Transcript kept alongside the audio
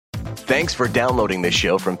Thanks for downloading this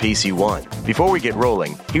show from PC One. Before we get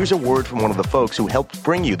rolling, here's a word from one of the folks who helped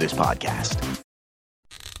bring you this podcast.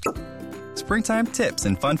 Springtime tips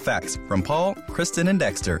and fun facts from Paul, Kristen, and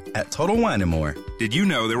Dexter at Total Wine & More. Did you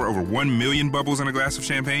know there were over 1 million bubbles in a glass of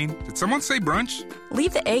champagne? Did someone say brunch?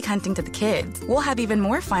 Leave the egg hunting to the kids. We'll have even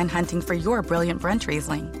more fine hunting for your brilliant brunch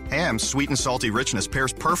Riesling. Ham's sweet and salty richness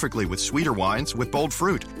pairs perfectly with sweeter wines with bold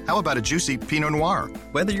fruit. How about a juicy Pinot Noir?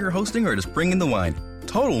 Whether you're hosting or just bringing the wine,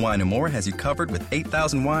 Total Wine & More has you covered with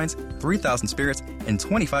 8,000 wines, 3,000 spirits, and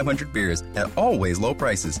 2,500 beers at always low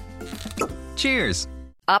prices. Cheers!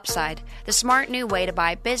 Upside, the smart new way to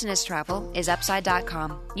buy business travel, is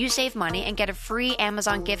Upside.com. You save money and get a free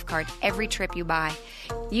Amazon gift card every trip you buy.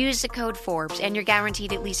 Use the code Forbes and you're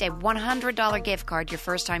guaranteed at least a $100 gift card your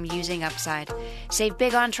first time using Upside. Save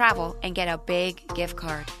big on travel and get a big gift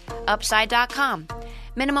card. Upside.com.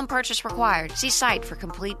 Minimum purchase required. See site for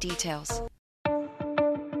complete details.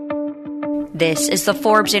 This is the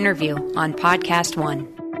Forbes Interview on Podcast One.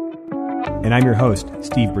 And I'm your host,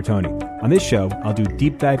 Steve Bertoni. On this show, I'll do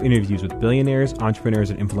deep dive interviews with billionaires,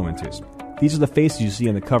 entrepreneurs, and influencers. These are the faces you see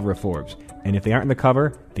on the cover of Forbes, and if they aren't on the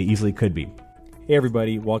cover, they easily could be. Hey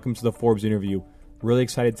everybody, welcome to the Forbes Interview. Really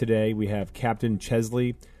excited today. We have Captain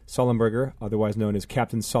Chesley Sullenberger, otherwise known as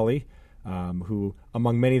Captain Sully, who,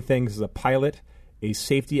 among many things, is a pilot, a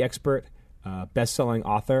safety expert, best-selling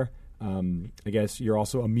author. I guess you're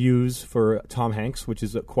also a muse for Tom Hanks, which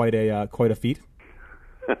is quite a feat.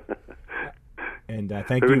 And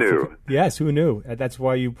thank who you. Knew? Yes, who knew? That's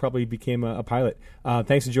why you probably became a pilot.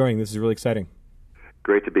 Thanks for joining. This is really exciting.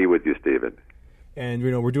 Great to be with you, Stephen. And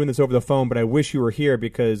we're doing this over the phone, but I wish you were here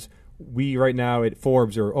because we right now at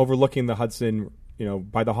Forbes are overlooking the Hudson,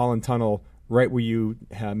 by the Holland Tunnel, right where you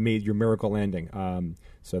have made your miracle landing.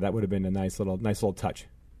 So that would have been a nice little touch.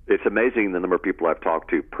 It's amazing the number of people I've talked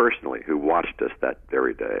to personally who watched us that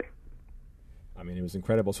very day. I mean, it was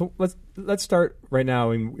incredible. So let's start right now,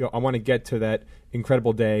 and I want to get to that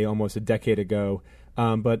incredible day almost a decade ago.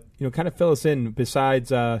 But kind of fill us in.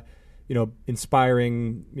 Besides,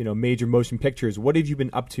 inspiring, major motion pictures, what have you been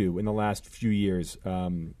up to in the last few years?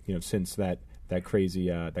 Since that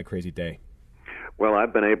crazy day. Well,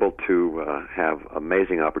 I've been able to have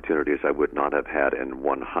amazing opportunities I would not have had in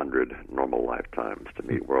 100 normal lifetimes to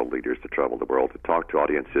meet world leaders, to travel the world, to talk to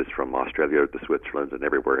audiences from Australia to Switzerland and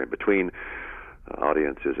everywhere in between.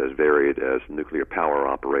 Audiences as varied as nuclear power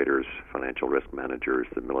operators, financial risk managers,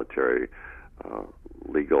 the military,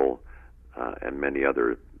 legal, and many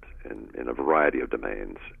others in a variety of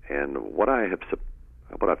domains. And what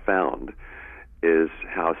I've found is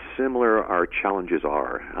how similar our challenges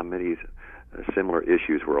are, how many similar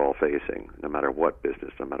issues we're all facing, no matter what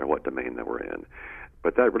business, no matter what domain that we're in.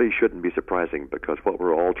 But that really shouldn't be surprising because what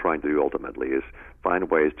we're all trying to do ultimately is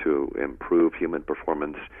find ways to improve human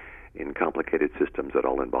performance in complicated systems that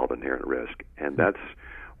all involve inherent risk. And that's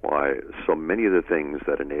why so many of the things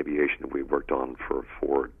that in aviation we've worked on for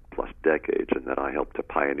 4+ decades and that I helped to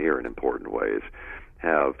pioneer in important ways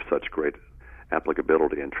have such great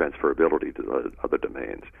applicability and transferability to the other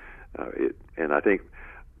domains. And I think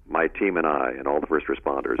my team and I and all the first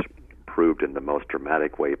responders proved in the most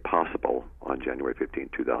dramatic way possible on January 15,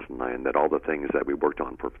 2009, that all the things that we worked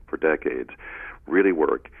on for decades really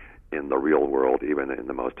work in the real world, even in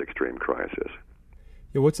the most extreme crisis.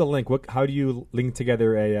 Yeah, what's the link? How do you link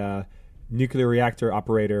together a nuclear reactor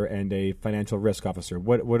operator and a financial risk officer?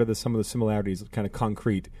 What are some of the similarities, kind of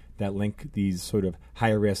concrete, that link these sort of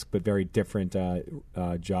high risk but very different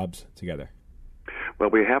jobs together? Well,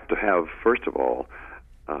 we have to have, first of all,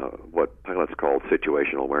 what pilots call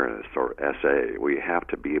situational awareness, or SA. We have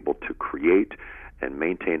to be able to create and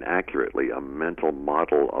maintain accurately a mental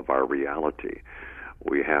model of our reality.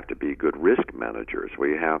 We have to be good risk managers.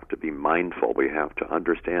 We have to be mindful. We have to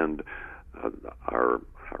understand our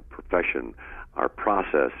profession, our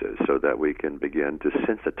processes, so that we can begin to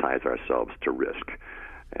sensitize ourselves to risk,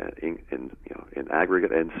 in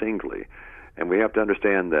aggregate and singly. And we have to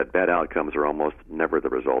understand that bad outcomes are almost never the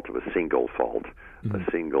result of a single fault,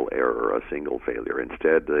 a single error, a single failure.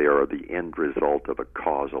 Instead, they are the end result of a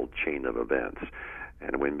causal chain of events.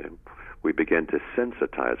 And when we begin to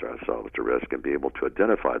sensitize ourselves to risk and be able to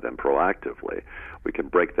identify them proactively, we can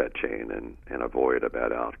break that chain and avoid a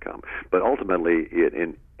bad outcome. But ultimately,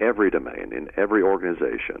 in every domain, in every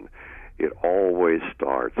organization, it always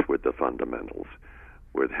starts with the fundamentals,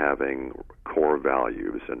 with having core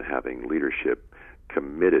values and having leadership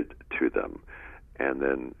committed to them. And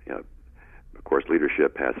then, of course,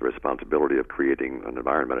 leadership has the responsibility of creating an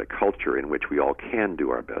environment, a culture in which we all can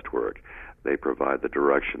do our best work. They provide the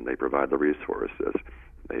direction, they provide the resources,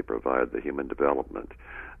 they provide the human development,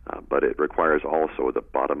 but it requires also the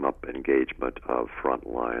bottom-up engagement of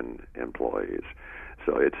frontline employees.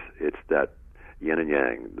 So it's that yin and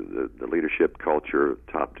yang, the leadership culture,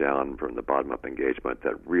 top-down from the bottom-up engagement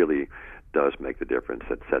that really does make the difference,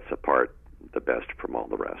 that sets apart the best from all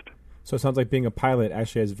the rest. So it sounds like being a pilot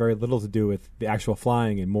actually has very little to do with the actual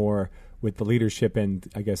flying and more with the leadership and,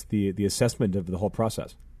 I guess, the assessment of the whole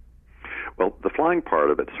process. Well, the flying part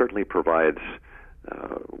of it certainly provides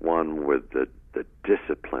one with the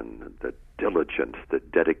discipline, the diligence, the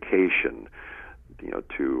dedication,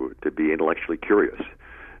 to be intellectually curious,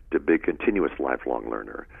 to be a continuous lifelong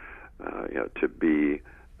learner, to be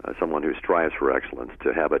someone who strives for excellence,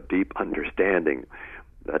 to have a deep understanding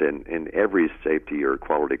that in every safety or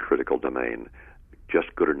quality critical domain,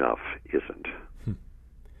 just good enough isn't.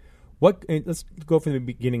 Let's go from the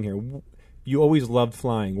beginning here. You always loved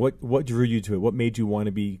flying. What drew you to it? What made you want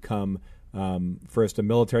to become first a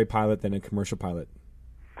military pilot, then a commercial pilot?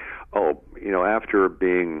 Oh, after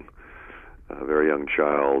being a very young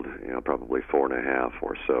child, probably 4.5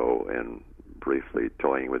 or so, and briefly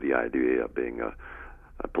toying with the idea of being a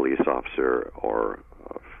police officer or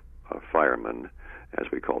a fireman, as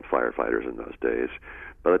we called firefighters in those days.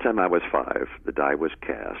 By the time I was 5, the die was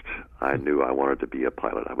cast. I knew I wanted to be a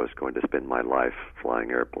pilot. I was going to spend my life flying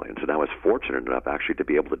airplanes. And I was fortunate enough actually to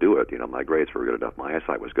be able to do it. My grades were good enough. My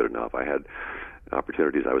eyesight was good enough. I had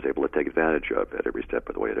opportunities I was able to take advantage of at every step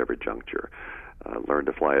of the way, at every juncture. Learned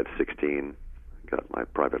to fly at 16. Got my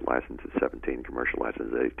private license at 17, commercial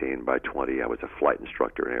license at 18. By 20, I was a flight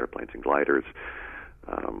instructor in airplanes and gliders.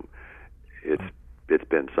 It's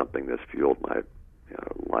been something that's fueled my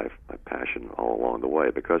life, my passion all along the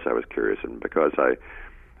way, because I was curious and because I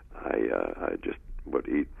just would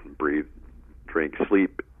eat, breathe, drink,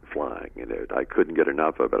 sleep flying. I couldn't get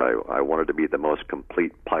enough of it. I wanted to be the most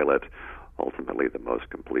complete pilot, ultimately the most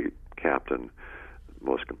complete captain, the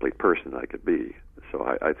most complete person I could be.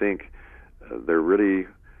 So I think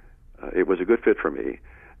it was a good fit for me,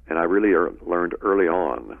 and I really learned early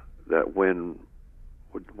on that when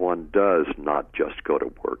one does not just go to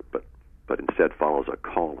work, but instead follows a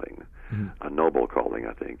calling, a noble calling,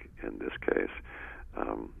 I think, in this case,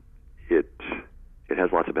 it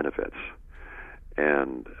has lots of benefits.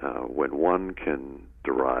 And when one can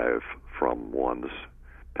derive from one's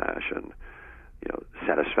passion,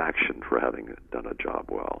 satisfaction for having done a job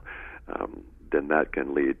well, then that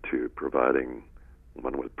can lead to providing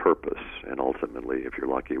one with purpose and ultimately, if you're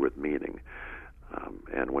lucky, with meaning.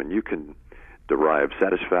 And when you can derive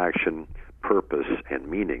satisfaction, purpose, and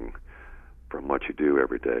meaning from what you do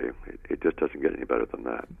every day, it just doesn't get any better than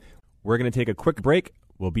that. We're going to take a quick break.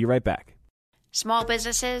 We'll be right back. Small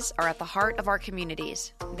businesses are at the heart of our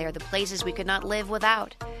communities. They're the places we could not live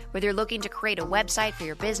without. Whether you're looking to create a website for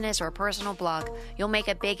your business or a personal blog, you'll make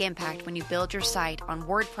a big impact when you build your site on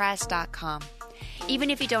WordPress.com. Even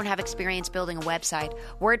if you don't have experience building a website,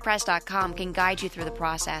 WordPress.com can guide you through the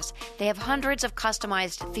process. They have hundreds of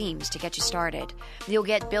customized themes to get you started. You'll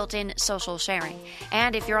get built-in social sharing.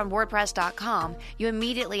 And if you're on WordPress.com, you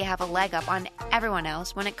immediately have a leg up on everyone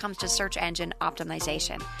else when it comes to search engine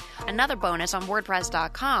optimization. Another bonus on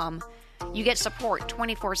WordPress.com, you get support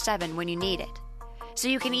 24/7 when you need it. So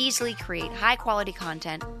you can easily create high-quality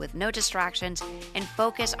content with no distractions and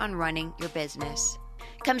focus on running your business.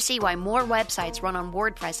 Come see why more websites run on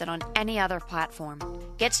WordPress than on any other platform.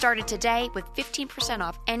 Get started today with 15%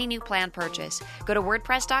 off any new plan purchase. Go to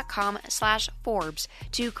WordPress.com/Forbes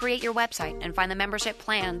to create your website and find the membership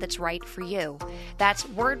plan that's right for you. That's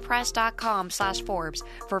WordPress.com/Forbes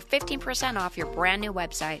for 15% off your brand new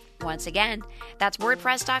website. Once again, that's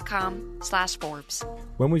WordPress.com/Forbes.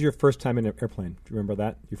 When was your first time in an airplane? Do you remember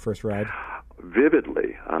that? Your first ride?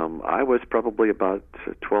 Vividly. I was probably about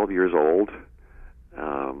 12 years old.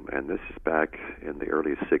 And this is back in the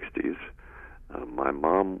early 60s. My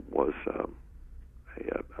mom was a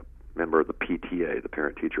member of the PTA, the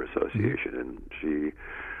Parent Teacher Association, and she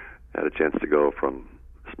had a chance to go from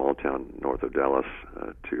a small town north of Dallas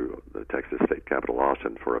to the Texas state capital,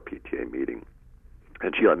 Austin, for a PTA meeting.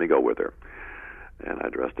 And she let me go with her. And I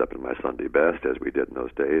dressed up in my Sunday best, as we did in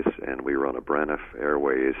those days, and we were on a Braniff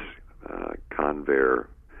Airways Convair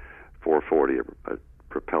 440, a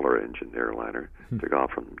propeller engine airliner, took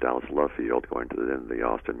off from Dallas Love Field going to the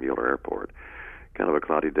Austin Mueller Airport. Kind of a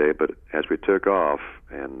cloudy day, but as we took off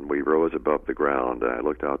and we rose above the ground, I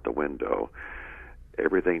looked out the window.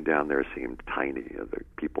 Everything down there seemed tiny. The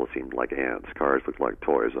people seemed like ants. Cars looked like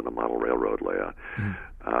toys on a model railroad layout.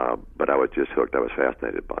 But I was just hooked. I was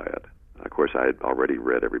fascinated by it. Of course, I had already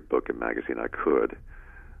read every book and magazine I could.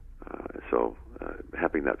 So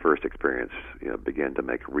having that first experience began to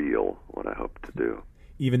make real what I hoped to do.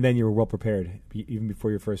 even then you were well prepared, even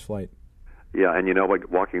before your first flight. Yeah, and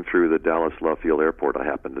walking through the Dallas Love Field Airport, I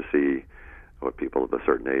happened to see what people of a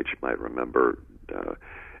certain age might remember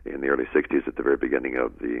in the early 60s at the very beginning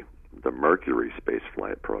of the Mercury space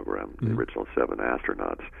flight program, the original 7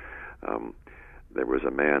 astronauts. There was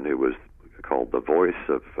a man who was called the voice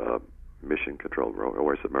of mission control, or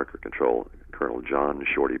voice of Mercury control, Colonel John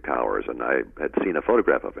Shorty Powers, and I had seen a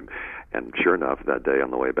photograph of him. And sure enough, that day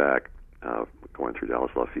on the way back, going through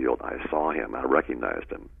Dallas Love Field, I saw him. I recognized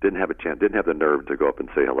him. Didn't have the nerve to go up and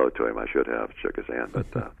say hello to him. I should have shook his hand, but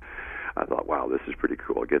I thought, wow, this is pretty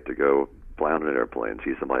cool. I get to go fly on an airplane,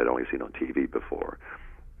 see somebody I'd only seen on TV before.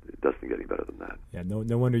 It doesn't get any better than that. Yeah,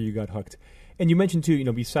 no wonder you got hooked. And you mentioned too,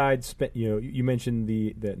 besides, you mentioned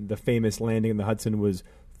the famous landing in the Hudson was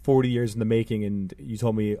 40 years in the making, and you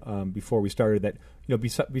told me before we started that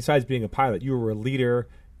besides being a pilot, you were a leader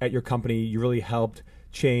at your company. You really helped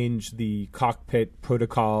change the cockpit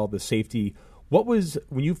protocol, the safety. What was,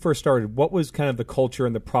 when you first started, what was kind of the culture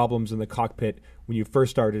and the problems in the cockpit when you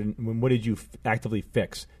first started, and what did you actively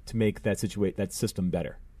fix to make that system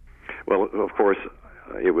better? Well, of course,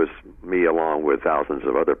 it was me along with thousands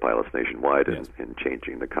of other pilots nationwide in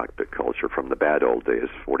changing the cockpit culture from the bad old days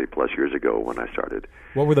 40-plus years ago when I started.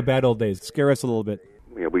 What were the bad old days? Scare us a little bit.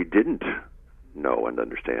 We didn't know and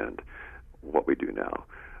understand what we do now.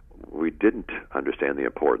 We didn't understand the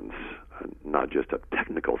importance, not just of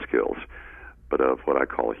technical skills, but of what I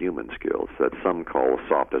call human skills, that some call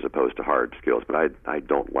soft as opposed to hard skills, but I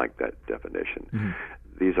don't like that definition. Mm-hmm.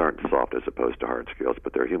 These aren't soft as opposed to hard skills,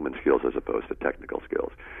 but they're human skills as opposed to technical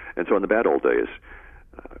skills. And so in the bad old days,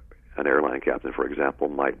 an airline captain, for example,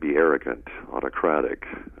 might be arrogant, autocratic.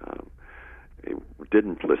 He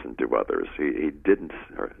didn't listen to others. He didn't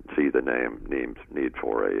see the need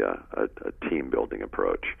for a team-building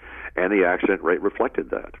approach. And the accident rate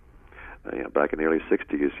reflected that. Back in the early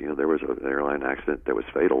 60s, there was an airline accident that was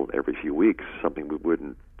fatal every few weeks, something we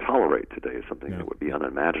wouldn't tolerate today, something that would be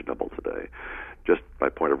unimaginable today. Just by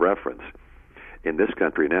point of reference, in this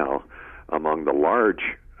country now, among the large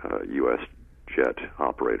U.S. jet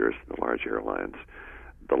operators, the large airlines,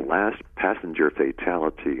 the last passenger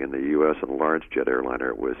fatality in the U.S. and a large jet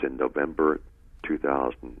airliner was in November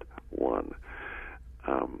 2001.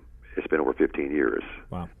 It's been over 15 years.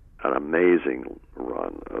 Wow. An amazing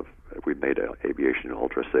run of, we made aviation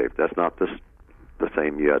ultra safe. That's not the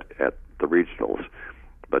same yet at the regionals,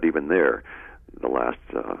 but even there, the last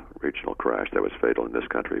regional crash that was fatal in this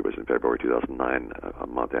country was in February 2009, a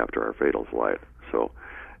month after our fatal flight. So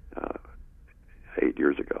 8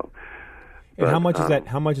 years ago. And how much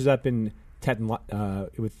has that been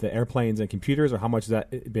with the airplanes and computers, or how much has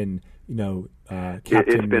that been it's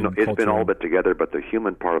been all bit together, but the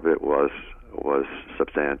human part of it was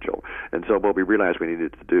substantial. And so what we realized we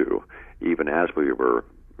needed to do, even as we were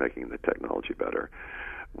making the technology better,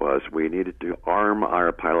 was we needed to arm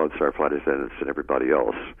our pilots, our flight attendants, and everybody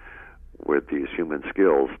else with these human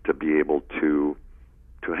skills to be able to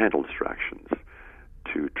handle distractions,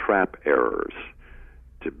 to trap errors,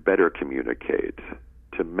 to better communicate,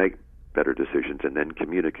 to make better decisions and then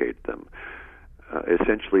communicate them.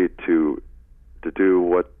 Essentially to do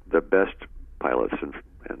what the best pilots and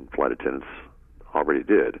flight attendants already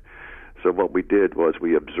did. So what we did was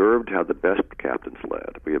we observed how the best captains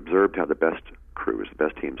led. We observed how the best crews, the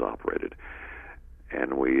best teams operated.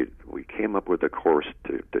 And we came up with a course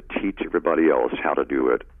to teach everybody else how to do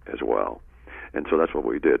it as well. And so that's what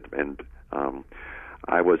we did. And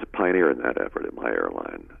I was a pioneer in that effort at my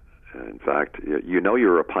airline. In fact,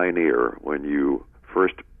 you're a pioneer when you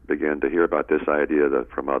first begin to hear about this idea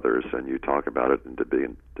from others, and you talk about it and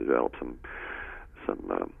develop some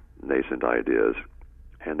nascent ideas,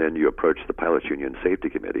 and then you approach the Pilots Union Safety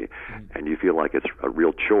Committee, and you feel like it's a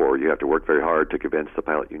real chore. You have to work very hard to convince the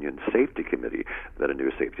Pilot Union Safety Committee that a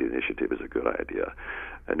new safety initiative is a good idea.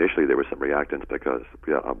 Initially, there was some reluctance because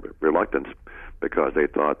they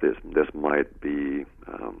thought this might be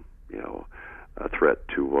a threat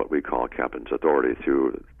to what we call captain's authority,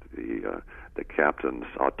 to the captain's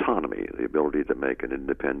autonomy, the ability to make an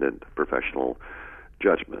independent professional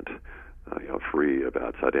judgment, free of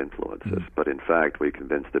outside influences. Mm-hmm. But in fact, we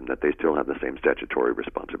convinced them that they still have the same statutory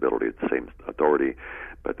responsibility, the same authority,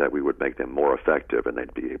 but that we would make them more effective, and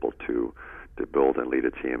they'd be able to build and lead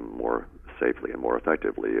a team more safely and more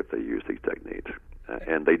effectively if they used these techniques.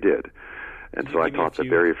 And they did. And so I taught the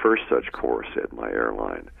very first such course at my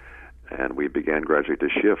airline. And we began gradually to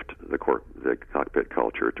shift the cockpit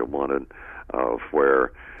culture to one of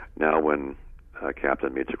where now when a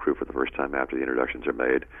captain meets a crew for the first time after the introductions are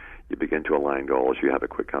made, you begin to align goals, you have a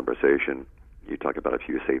quick conversation, you talk about a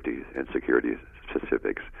few safety and security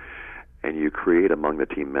specifics, and you create among the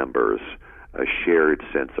team members a shared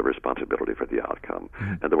sense of responsibility for the outcome.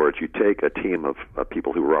 In other words, you take a team of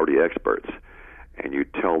people who are already experts, and you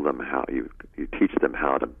tell them how, you teach them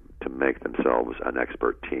how to make themselves an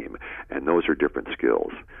expert team. And those are different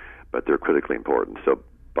skills, but they're critically important. So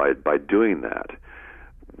by doing that,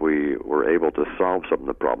 we were able to solve some of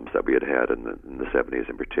the problems that we had in the 70s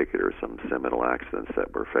in particular, some seminal accidents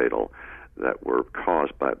that were fatal that were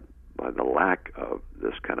caused by the lack of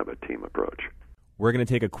this kind of a team approach. We're going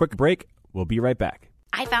to take a quick break. We'll be right back.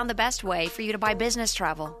 I found the best way for you to buy business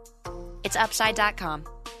travel. It's Upside.com.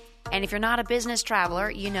 And if you're not a business traveler,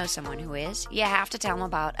 you know someone who is. You have to tell them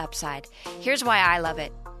about Upside. Here's why I love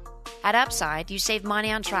it. At Upside, you save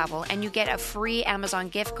money on travel and you get a free Amazon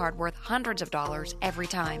gift card worth hundreds of dollars every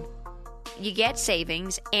time. You get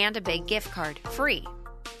savings and a big gift card free.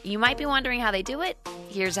 You might be wondering how they do it.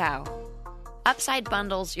 Here's how. Upside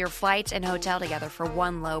bundles your flights and hotel together for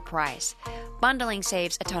one low price. Bundling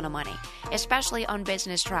saves a ton of money, especially on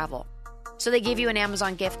business travel. So they give you an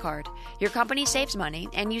Amazon gift card. Your company saves money,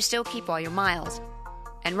 and you still keep all your miles.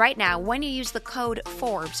 And right now, when you use the code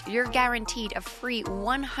Forbes, you're guaranteed a free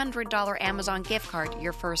 $100 Amazon gift card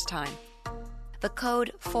your first time. The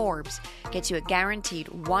code Forbes gets you a guaranteed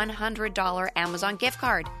 $100 Amazon gift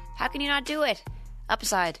card. How can you not do it?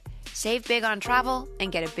 Upside. Save big on travel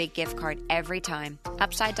and get a big gift card every time.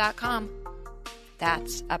 Upside.com.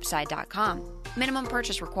 That's Upside.com. Minimum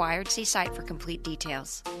purchase required. See site for complete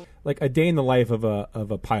details. Like a day in the life of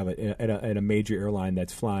a pilot at a major airline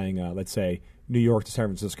that's flying, let's say, New York to San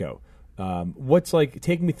Francisco. What's like?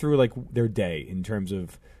 Take me through like their day in terms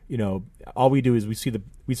of, all we do is we see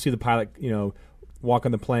the pilot, walk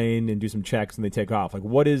on the plane and do some checks and they take off. Like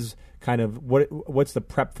what is kind of what's the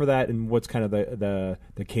prep for that and what's kind of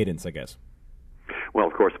the cadence, I guess? Well,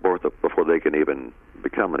 of course, before they can even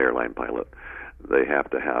become an airline pilot, they have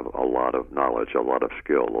to have a lot of knowledge, a lot of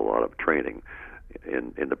skill, a lot of training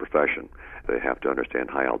in the profession. They have to understand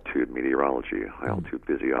high-altitude meteorology, high-altitude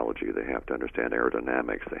physiology. They have to understand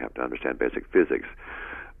aerodynamics. They have to understand basic physics.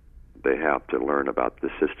 They have to learn about the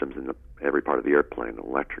systems in every part of the airplane,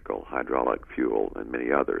 electrical, hydraulic, fuel, and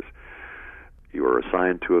many others. You are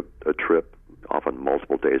assigned to a trip, often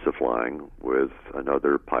multiple days of flying, with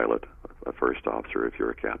another pilot, a first officer if you're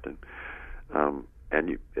a captain. And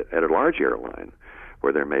you, at a large airline,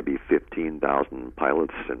 where there may be 15,000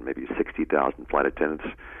 pilots and maybe 60,000 flight attendants,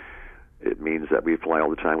 it means that we fly all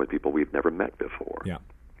the time with people we've never met before,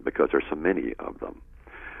 because there's so many of them.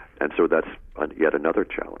 And so that's yet another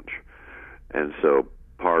challenge. And so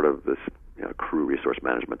part of this crew resource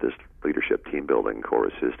management, this leadership team building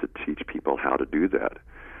course, is to teach people how to do that.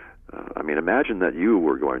 Imagine that you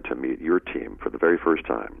were going to meet your team for the very first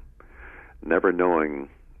time, never knowing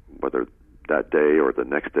whether that day or the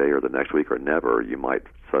next day or the next week or never you might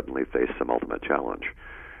suddenly face some ultimate challenge.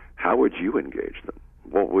 How would you engage them?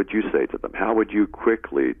 What would you say to them? How would you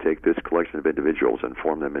quickly take this collection of individuals and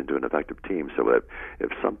form them into an effective team so that if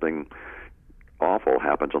something awful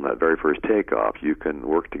happens on that very first takeoff, you can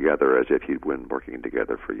work together as if you'd been working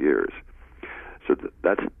together for years? So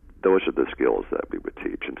those are the skills that we would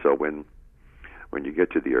teach. And so when you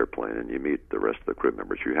get to the airplane and you meet the rest of the crew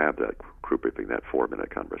members, you have that crew briefing, that 4-minute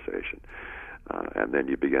conversation. And then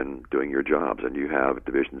you begin doing your jobs, and you have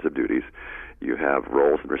divisions of duties. You have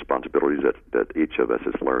roles and responsibilities that each of us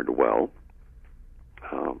has learned well.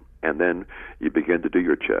 And then you begin to do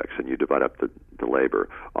your checks, and you divide up the labor.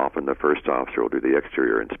 Often the first officer will do the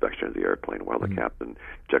exterior inspection of the airplane while the captain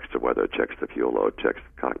checks the weather, checks the fuel load, checks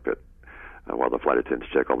the cockpit, while the flight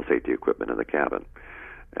attendants check all the safety equipment in the cabin.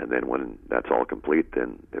 And then when that's all complete,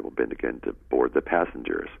 then they will begin to board the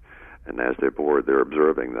passengers. And as they board, they're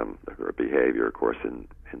observing them, their behavior, of course, in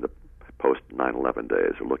the post-9/11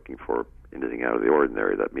 days. They're looking for anything out of the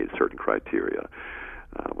ordinary that meets certain criteria.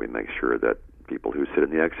 We make sure that people who sit in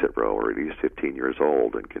the exit row are at least 15 years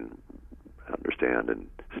old and can understand and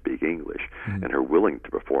speak English and are willing to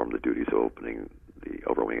perform the duties of opening the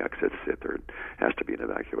overwing exits if there has to be an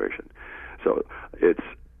evacuation. So it's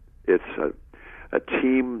a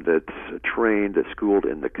team that's trained, that's schooled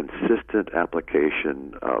in the consistent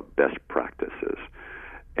application of best practices.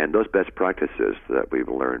 And those best practices that we've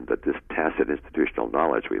learned, that this tacit institutional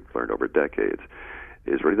knowledge we've learned over decades,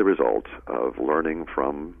 is really the result of learning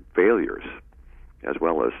from failures as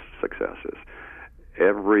well as successes.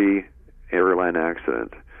 Every airline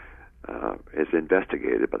accident is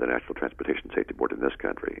investigated by the National Transportation Safety Board in this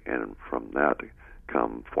country, and from that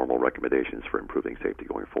come formal recommendations for improving safety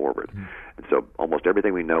going forward. And so almost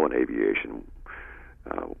everything we know in aviation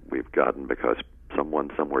we've gotten because someone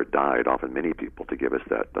somewhere died, often many people, to give us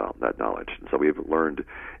that knowledge. And so we've learned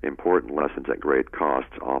important lessons at great cost,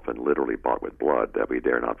 often literally bought with blood, that we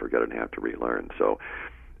dare not forget and have to relearn. So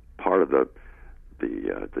part of the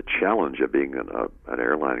challenge of being an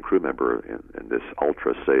airline crew member in this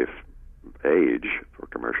ultra-safe age for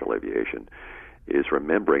commercial aviation is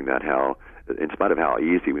remembering that how, in spite of how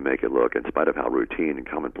easy we make it look, in spite of how routine and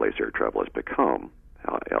commonplace air travel has become,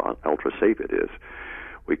 how ultra-safe it is,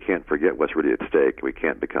 we can't forget what's really at stake. We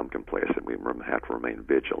can't become complacent. We have to remain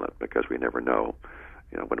vigilant because we never know,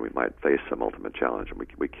 when we might face some ultimate challenge, and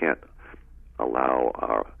we can't allow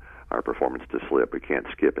our performance to slip. We can't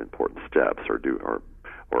skip important steps or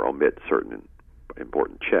omit certain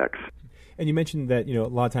important checks. And you mentioned that a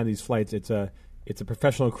lot of times these flights, it's a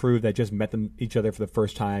professional crew that just met each other for the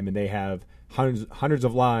first time, and they have hundreds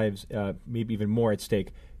of lives, maybe even more at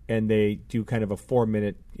stake. And they do kind of a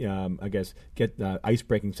 4-minute,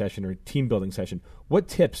 ice-breaking session or team-building session. What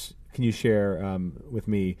tips can you share with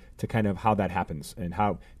me to kind of how that happens and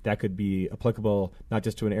how that could be applicable not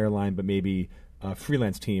just to an airline but maybe a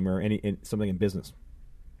freelance team or something in business?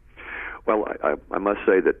 Well, I must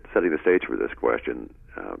say that setting the stage for this question,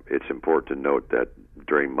 it's important to note that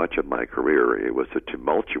during much of my career, it was a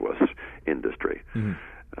tumultuous industry. Mm-hmm.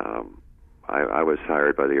 I was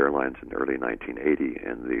hired by the airlines in early 1980,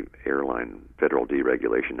 and the Airline Federal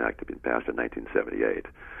Deregulation Act had been passed in 1978.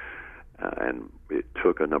 And it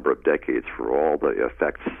took a number of decades for all the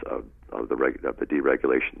effects of the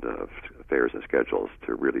deregulation of fares and schedules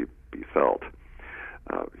to really be felt.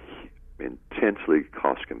 Intensely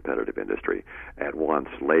cost-competitive industry, at once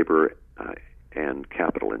labor and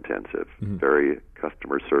capital intensive, mm-hmm. very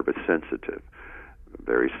customer service sensitive,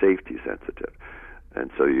 very safety sensitive. And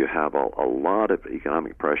so you have a lot of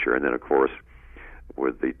economic pressure. And then, of course,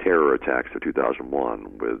 with the terror attacks of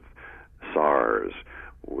 2001, with SARS,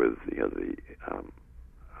 with the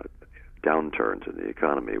downturns in the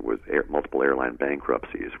economy, with multiple airline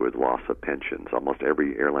bankruptcies, with loss of pensions. Almost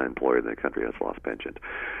every airline employee in the country has lost pensions.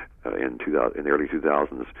 In the early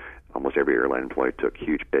 2000s, almost every airline employee took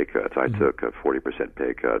huge pay cuts. I took a 40%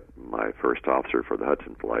 pay cut. My first officer for the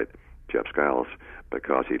Hudson flight, Jeff Skiles,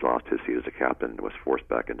 because he lost his seat as a captain and was forced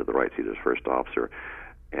back into the right seat as first officer,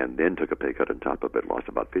 and then took a pay cut on top of it, lost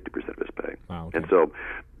about 50% of his pay. Wow, okay. And so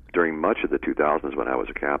during much of the 2000s when I was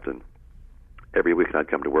a captain, every week I'd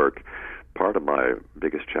come to work, part of my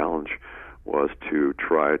biggest challenge was to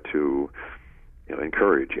try to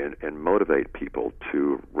encourage and motivate people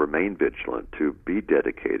to remain vigilant, to be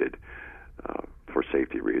dedicated for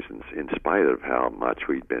safety reasons, in spite of how much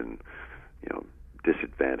we'd been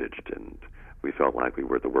disadvantaged and we felt like we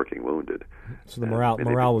were the working wounded. So the morale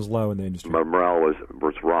was low in the industry. Morale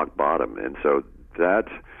was rock bottom, and so that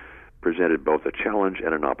presented both a challenge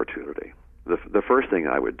and an opportunity. The first thing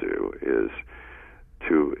I would do is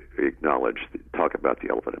to talk about the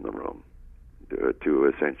elephant in the room,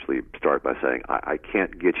 to essentially start by saying, I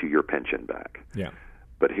can't get you your pension back,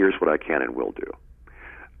 but here's what I can and will do.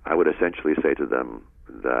 I would essentially say to them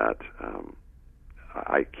that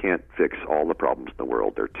I can't fix all the problems in the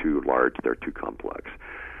world. They're too large, they're too complex.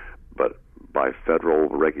 But by federal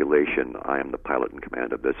regulation, I am the pilot in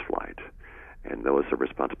command of this flight, and those are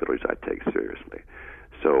responsibilities I take seriously.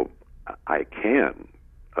 So I can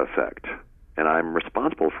affect, and I'm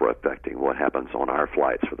responsible for affecting what happens on our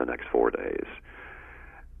flights for the next 4 days.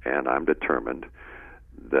 And I'm determined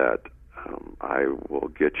that I will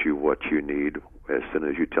get you what you need as soon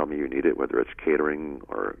as you tell me you need it, whether it's catering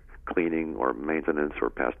or cleaning or maintenance or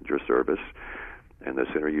passenger service. And the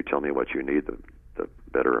sooner you tell me what you need, the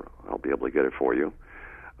better I'll be able to get it for you.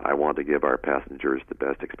 I want to give our passengers the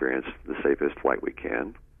best experience, the safest flight we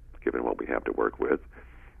can, given what we have to work with.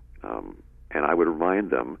 And I would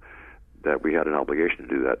remind them that we had an obligation to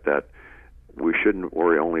do that we shouldn't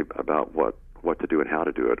worry only about what to do and how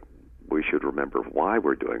to do it. We should remember why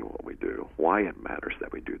we're doing what we do, why it matters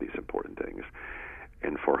that we do these important things,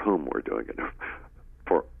 and for whom we're doing it,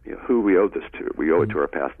 for who we owe this to. We owe it to our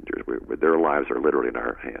passengers. Their lives are literally in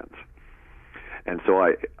our hands. And so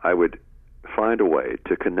I would find a way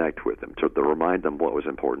to connect with them, to remind them what was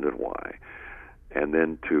important and why, and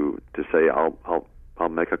then to say, I'll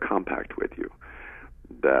make a compact with you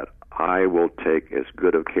that I will take as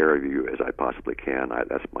good of care of you as I possibly can.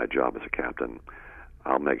 That's my job as a captain.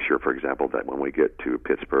 I'll make sure, for example, that when we get to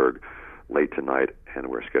Pittsburgh late tonight and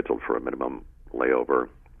we're scheduled for a minimum layover,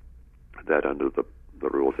 that under the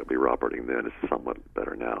rules that we were operating then, is somewhat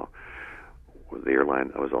better now. The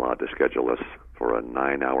airline was allowed to schedule us for a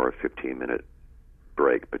 9-hour, 15-minute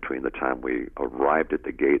break between the time we arrived at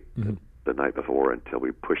the gate the night before until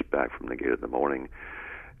we pushed back from the gate in the morning.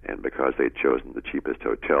 And because they'd chosen the cheapest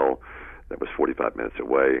hotel, that was 45 minutes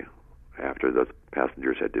away. After the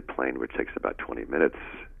passengers had deplaned, which takes about 20 minutes,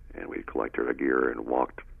 and we collected our gear and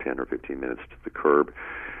walked 10 or 15 minutes to the curb,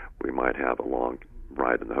 we might have a long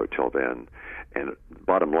ride in the hotel van. And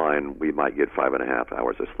bottom line, we might get 5.5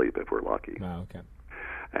 hours of sleep if we're lucky. Wow, okay.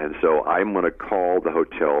 And so I'm going to call the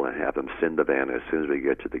hotel and have them send the van as soon as we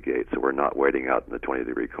get to the gate, so we're not waiting out in the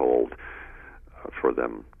 20-degree cold for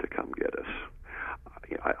them to come get us.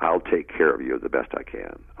 I'll take care of you the best I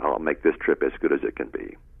can. I'll make this trip as good as it can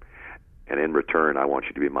be. And in return, I want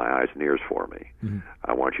you to be my eyes and ears for me. Mm-hmm.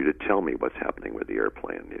 I want you to tell me what's happening with the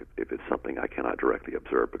airplane if it's something I cannot directly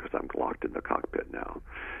observe because I'm locked in the cockpit now.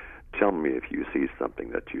 Tell me if you see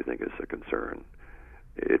something that you think is a concern.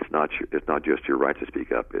 It's not just your right to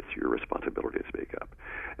speak up, it's your responsibility to speak up.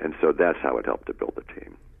 And so that's how it helped to build the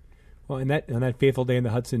team. Well, on that fateful day in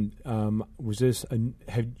the Hudson, was this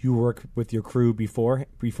had you worked with your crew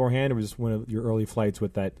beforehand, or was this one of your early flights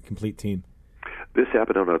with that complete team? This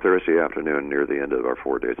happened on a Thursday afternoon near the end of our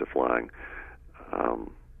 4 days of flying.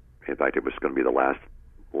 In fact, it was going to be the last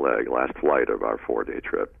flight of our 4-day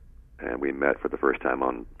trip, and we met for the first time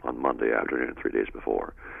on Monday afternoon 3 days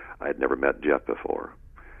before. I had never met Jeff before,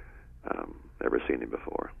 never seen him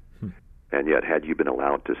before. And yet, had you been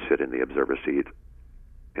allowed to sit in the observer seat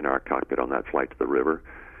in our cockpit on that flight to the river,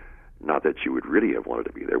 not that you would really have wanted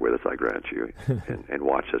to be there with us, I grant you, and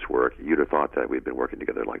watch us work, you'd have thought that we'd been working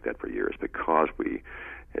together like that for years because we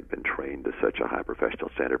had been trained to such a high professional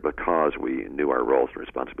standard, because we knew our roles and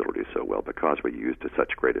responsibilities so well, because we used to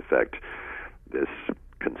such great effect this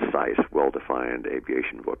concise, well-defined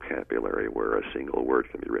aviation vocabulary where a single word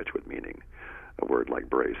can be rich with meaning. A word like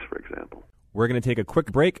brace, for example. We're going to take a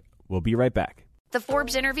quick break. We'll be right back. The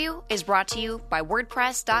Forbes interview is brought to you by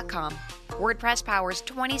WordPress.com. WordPress powers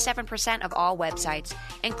 27% of all websites,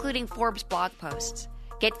 including Forbes blog posts.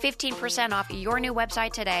 Get 15% off your new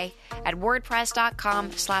website today at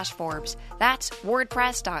WordPress.com/Forbes. That's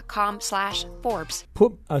WordPress.com/Forbes.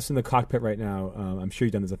 Put us in the cockpit right now. I'm sure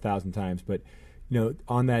you've done this 1,000 times, but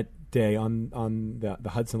on that day, on the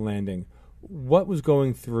Hudson landing, what was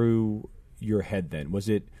going through your head then? Was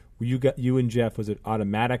it you and Jeff? Was it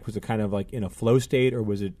automatic? Was it kind of like in a flow state, or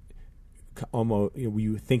was it almost? Were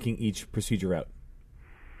you thinking each procedure out?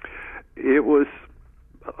 It was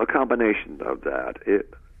a combination of that.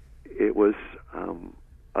 It was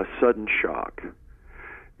a sudden shock.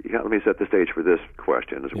 Let me set the stage for this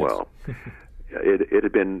question as well. It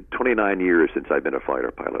had been 29 years since I'd been a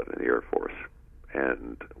fighter pilot in the Air Force,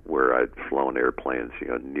 and where I'd flown airplanes,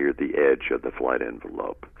 near the edge of the flight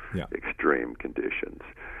envelope, extreme conditions.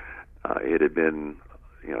 It had been,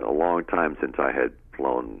 a long time since I had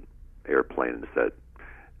flown airplanes that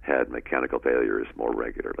had mechanical failures more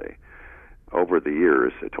regularly. Over the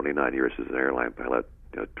years, 29 years as an airline pilot,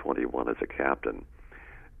 21 as a captain,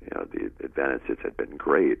 the advances had been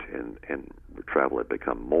great, and travel had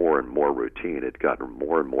become more and more routine. It had gotten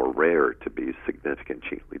more and more rare to be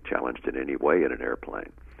significantly challenged in any way in an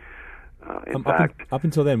airplane. In fact, up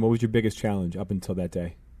until then, what was your biggest challenge up until that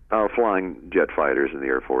day? Flying jet fighters in the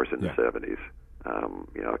Air Force in the 70s.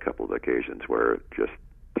 A couple of occasions where just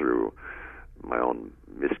through my own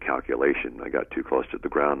miscalculation, I got too close to the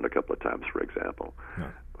ground a couple of times, for example.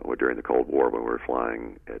 During the Cold War, when we were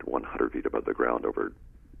flying at 100 feet above the ground over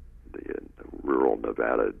the rural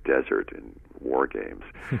Nevada desert in war games,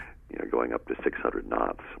 going up to 600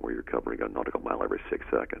 knots, where you're covering a nautical mile every 6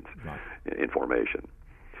 seconds in formation.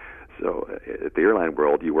 So at the airline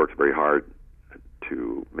world, you worked very hard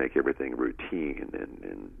to make everything routine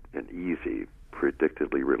and easy,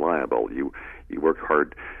 predictably reliable. You work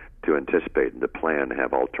hard to anticipate and to plan, to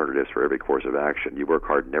have alternatives for every course of action. You work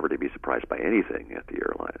hard never to be surprised by anything at the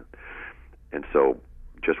airline. And so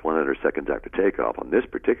just 100 seconds after takeoff on this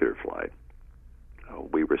particular flight,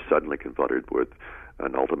 we were suddenly confronted with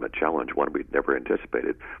an ultimate challenge, one we'd never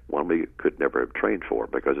anticipated, one we could never have trained for,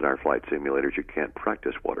 because in our flight simulators you can't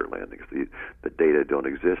practice water landings. The data don't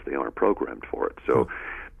exist; they aren't programmed for it. So,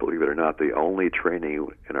 believe it or not, the only training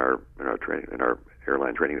in our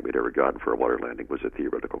airline training that we'd ever gotten for a water landing was a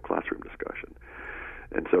theoretical classroom discussion.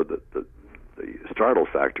 And so the startle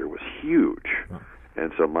factor was huge,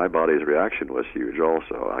 and so my body's reaction was huge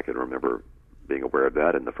also. I can remember being aware of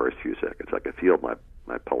that in the first few seconds. I could feel my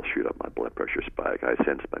pulse shoot up, my blood pressure spike. I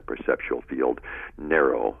sensed my perceptual field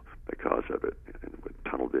narrow because of it, and with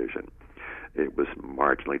tunnel vision. It was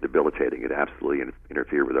marginally debilitating. It absolutely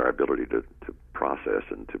interfered with our ability to process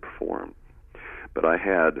and to perform. But I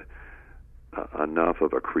had enough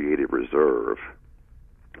of a creative reserve.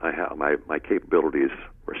 My capabilities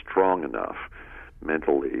were strong enough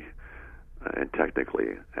mentally and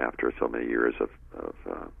technically after so many years of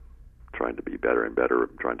trying to be better and better,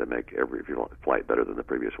 trying to make every flight better than the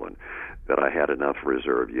previous one, that I had enough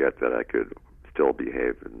reserve yet that I could still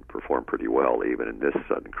behave and perform pretty well even in this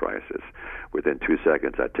sudden crisis. Within 2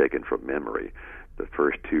 seconds, I'd taken from memory the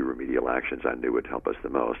first 2 remedial actions I knew would help us the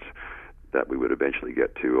most, that we would eventually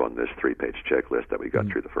get to on this 3-page checklist that we got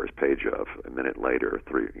through the first page of. A minute later,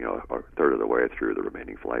 a third of the way through the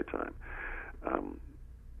remaining flight time.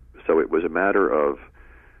 So it was a matter of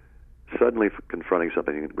suddenly confronting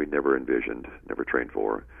something we never envisioned, never trained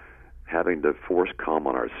for, having to force calm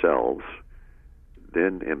on ourselves,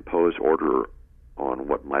 then impose order on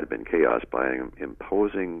what might have been chaos by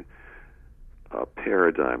imposing a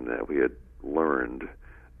paradigm that we had learned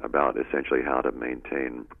about essentially how to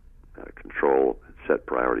maintain control, set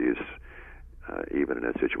priorities, even in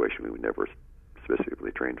a situation we would never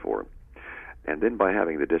specifically trained for. And then by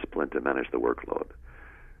having the discipline to manage the workload,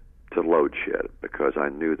 to load shed, because I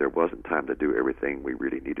knew there wasn't time to do everything we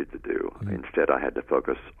really needed to do. Instead, I had to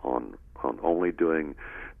focus on only doing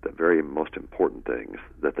the very most important things,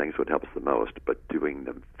 the things that would help us the most, but doing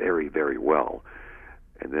them very, very well.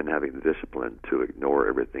 And then having the discipline to ignore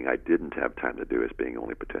everything I didn't have time to do as being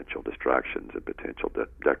only potential distractions and potential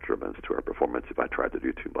detriments to our performance if I tried to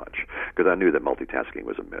do too much. Because I knew that multitasking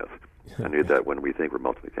was a myth. I knew that when we think we're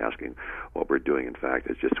multitasking, what we're doing, in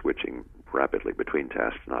fact, is just switching rapidly between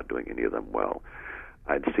tasks, not doing any of them well.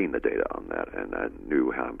 I'd seen the data on that, and I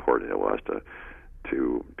knew how important it was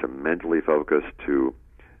to mentally focus, to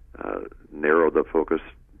narrow the focus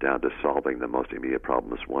down to solving the most immediate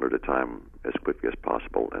problems one at a time as quickly as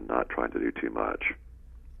possible and not trying to do too much.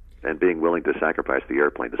 And being willing to sacrifice the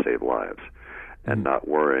airplane to save lives and not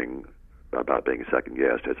worrying about being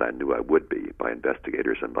second-guessed, as I knew I would be by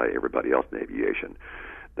investigators and by everybody else in aviation.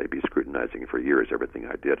 They'd be scrutinizing for years everything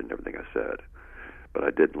I did and everything I said. But I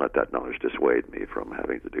didn't let that knowledge dissuade me from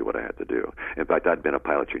having to do what I had to do. In fact, I'd been a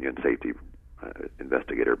pilot union safety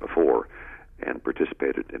investigator before and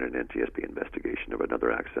participated in an NTSB investigation of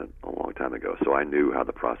another accident a long time ago. So I knew how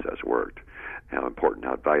the process worked, how important,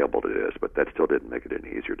 how valuable it is, but that still didn't make it any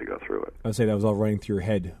easier to go through it. I would say that was all running through your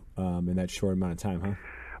head in that short amount of time, huh?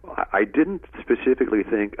 I didn't specifically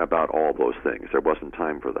think about all those things. There wasn't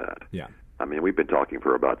time for that. Yeah. I mean, we've been talking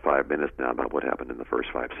for about 5 minutes now about what happened in the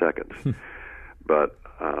first 5 seconds. But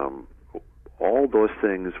all those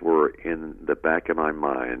things were in the back of my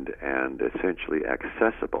mind and essentially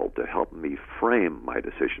accessible to help me frame my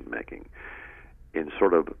decision-making in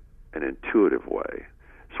sort of an intuitive way.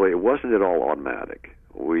 So it wasn't at all automatic.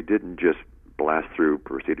 We didn't just blast through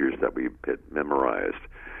procedures that we had memorized.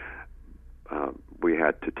 We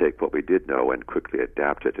had to take what we did know and quickly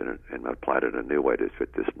adapt it and apply it in a new way to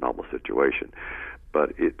fit this novel situation.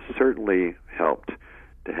 But it certainly helped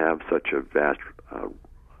to have such a vast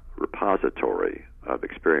repository of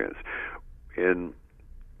experience. In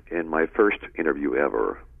my first interview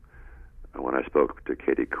ever, when I spoke to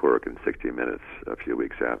Katie Couric in 60 Minutes a few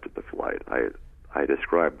weeks after the flight, I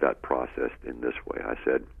described that process in this way. I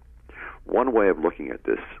said, one way of looking at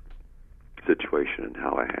this situation and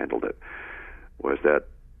how I handled it was that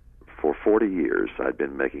for 40 years I'd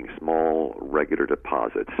been making small, regular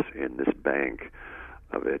deposits in this bank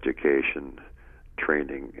of education,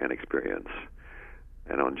 training, and experience.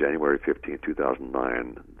 And on January 15,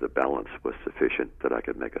 2009, the balance was sufficient that I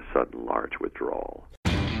could make a sudden large withdrawal.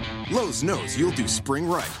 Lowe's knows you'll do spring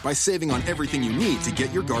right by saving on everything you need to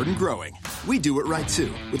get your garden growing. We do it right,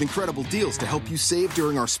 too, with incredible deals to help you save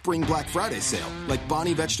during our Spring Black Friday sale, like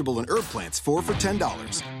Bonnie vegetable and herb plants, 4 for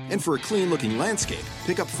 $10. And for a clean-looking landscape,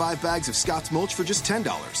 pick up 5 bags of Scott's mulch for just $10.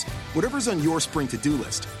 Whatever's on your spring to-do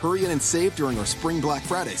list, hurry in and save during our Spring Black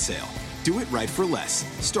Friday sale. Do it right for less.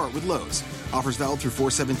 Start with Lowe's. Offers valid through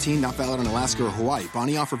 4/17, not valid on Alaska or Hawaii.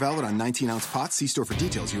 Bonnie offer valid on 19-ounce pots. See store for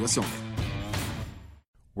details, U.S. only.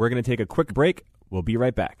 We're going to take a quick break. We'll be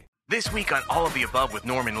right back. This week on All of the Above with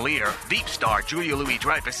Norman Lear, Veep star Julia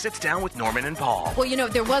Louis-Dreyfus sits down with Norman and Paul. Well, you know,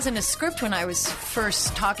 there wasn't a script when I was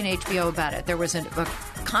first talking to HBO about it. There was a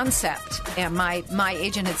concept, and my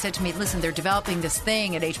agent had said to me, listen, they're developing this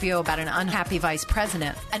thing at HBO about an unhappy vice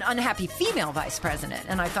president, an unhappy female vice president.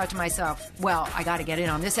 And I thought to myself, well, I got to get in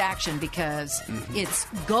on this action because it's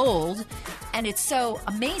gold, and it's so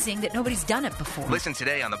amazing that nobody's done it before. Listen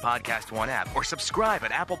today on the Podcast One app or subscribe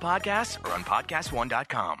at Apple Podcasts or on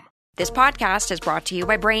PodcastOne.com. This podcast is brought to you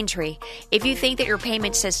by Braintree. If you think that your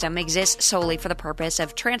payment system exists solely for the purpose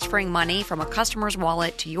of transferring money from a customer's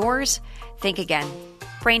wallet to yours, think again.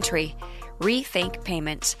 Braintree. Rethink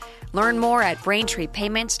payments. Learn more at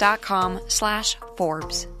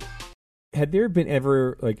BraintreePayments.com/Forbes. Had there been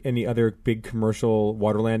ever like any other big commercial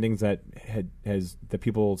water landings that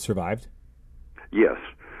people survived? Yes.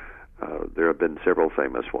 There have been several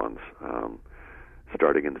famous ones,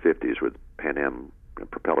 starting in the 50s with Pan Am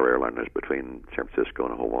propeller airliners between San Francisco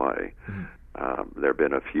and Hawaii. There have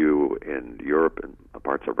been a few in Europe and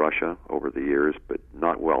parts of Russia over the years, but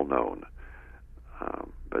not well known.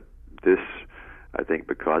 But this, I think,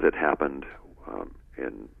 because it happened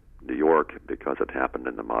in New York, because it happened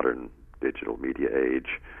in the modern digital media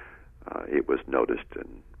age, it was noticed,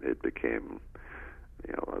 and it became,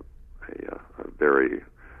 a very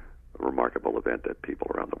remarkable event that people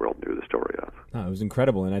around the world knew the story of. Oh, it was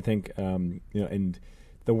incredible, and I think and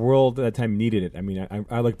the world at that time needed it. I mean,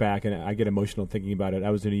 I look back and I get emotional thinking about it. I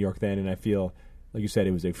was in New York then, and I feel, like you said,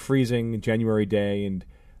 it was a freezing January day, and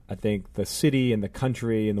I think the city and the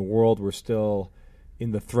country and the world were still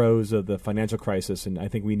in the throes of the financial crisis, and I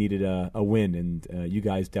think we needed a win, and you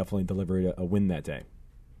guys definitely delivered a win that day.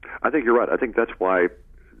 I think you're right. I think that's why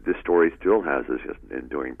this story still has this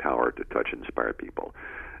enduring power to touch and inspire people.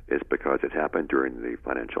 It's because it happened during the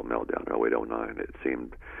financial meltdown in 08-09. It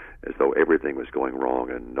seemed as though everything was going wrong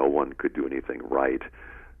and no one could do anything right.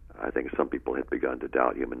 I think some people had begun to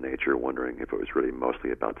doubt human nature, wondering if it was really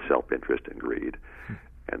mostly about self-interest and greed.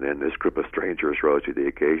 And then this group of strangers rose to the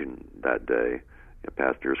occasion that day,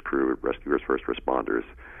 passengers, crew, rescuers, first responders,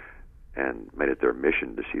 and made it their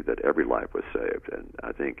mission to see that every life was saved. And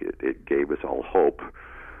I think it gave us all hope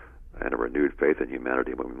and a renewed faith in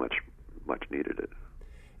humanity when we much needed it.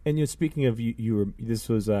 And speaking of this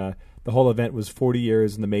was the whole event was 40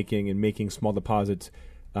 years in the making and making small deposits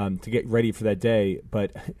to get ready for that day.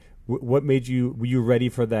 But what made you? Were you ready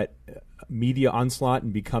for that media onslaught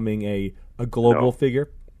and becoming a global figure?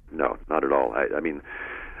 No, not at all. I mean,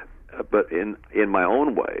 but in my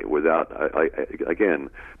own way, without again,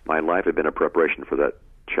 my life had been a preparation for that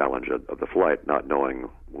challenge of the flight, not knowing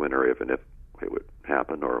when or if and if it would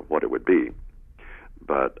happen or what it would be.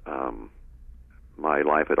 But my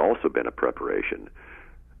life had also been a preparation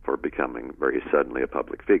for becoming very suddenly a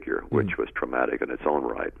public figure, which was traumatic in its own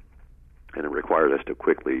right, and it required us to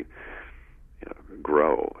quickly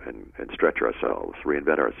grow and stretch ourselves,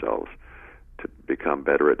 reinvent ourselves, to become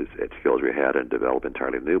better at skills we had and develop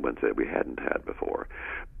entirely new ones that we hadn't had before.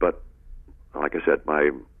 But like I said,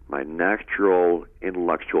 my natural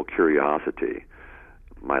intellectual curiosity,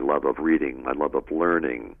 my love of reading, my love of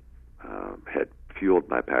learning, had fueled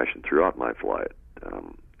my passion throughout my flight.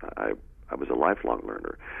 I was a lifelong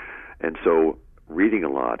learner. And so reading a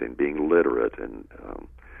lot and being literate and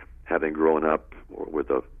having grown up with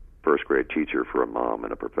a first-grade teacher for a mom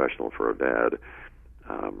and a professional for a dad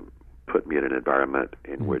put me in an environment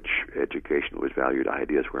in which education was valued,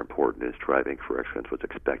 ideas were important, and striving for excellence was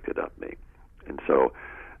expected of me. And so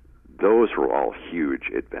those were all huge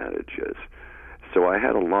advantages. So I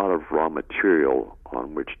had a lot of raw material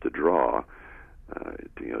on which to draw,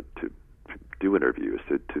 to do interviews,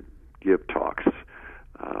 to give talks,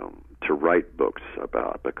 to write books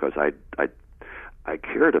about, because I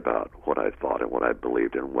cared about what I thought and what I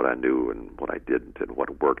believed and what I knew and what I didn't and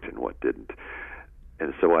what worked and what didn't.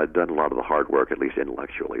 And so I'd done a lot of the hard work, at least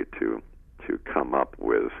intellectually, to come up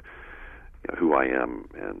with who I am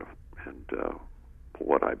and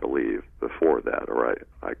what I believe before that, or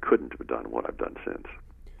I couldn't have done what I've done since.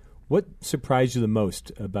 What surprised you the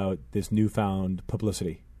most about this newfound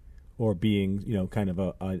publicity, or being, kind of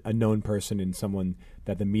a known person and someone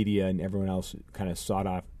that the media and everyone else kind of sought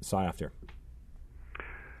after?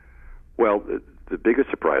 Well, the biggest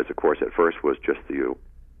surprise, of course, at first was just the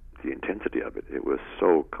intensity of it. It was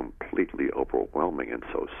so completely overwhelming and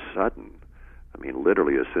so sudden. I mean,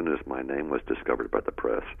 literally, as soon as my name was discovered by the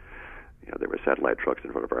press, there were satellite trucks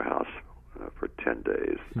in front of our house for 10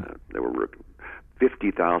 days. There were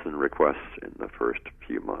 50,000 requests in the first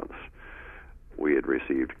few months. We had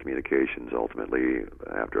received communications ultimately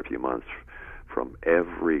after a few months from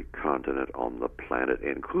every continent on the planet,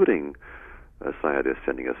 including a scientist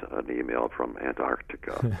sending us an email from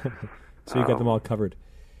Antarctica. So you got them all covered.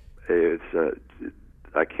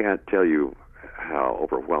 I can't tell you how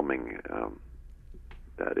overwhelming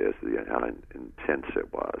that is, how intense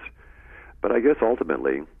it was. But I guess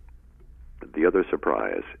ultimately, the other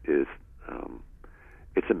surprise is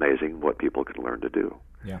it's amazing what people can learn to do.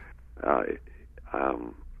 Yeah.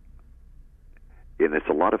 And it's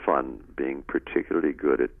a lot of fun being particularly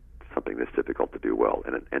good at something that's difficult to do well.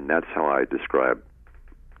 And that's how I describe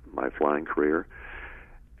my flying career.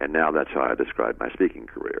 And now that's how I describe my speaking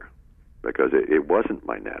career. Because it wasn't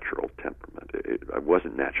my natural temperament. I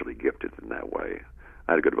wasn't naturally gifted in that way.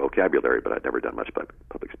 I had a good vocabulary, but I'd never done much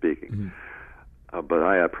public speaking. But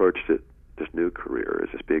I approached this new career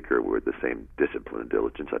as a speaker with the same discipline and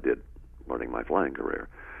diligence I did learning my flying career.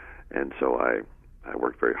 And so I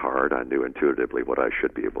worked very hard. I knew intuitively what I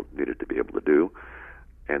needed to be able to do,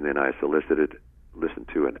 and then I listened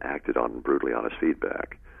to, and acted on brutally honest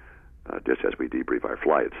feedback, just as we debrief our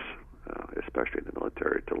flights, especially in the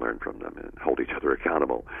military, to learn from them and hold each other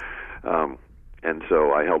accountable. And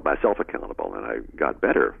so I held myself accountable, and I got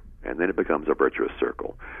better, and then it becomes a virtuous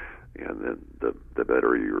circle. And then the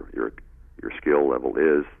better your skill level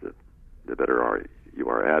is, the better you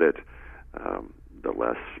are at it, the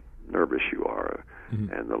less nervous you are,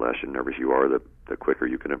 and the less nervous you are, the quicker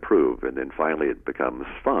you can improve. And then finally it becomes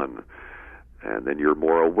fun, and then you're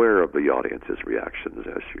more aware of the audience's reactions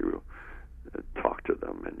as you talk to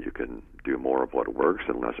them, and you can do more of what works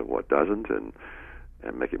and less of what doesn't, and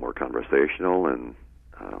make it more conversational and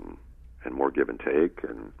more give and take,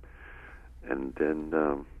 and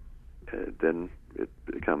then it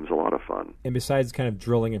becomes a lot of fun. And besides kind of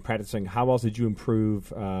drilling and practicing, how else did you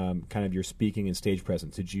improve kind of your speaking and stage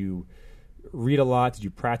presence? Did you read a lot? Did you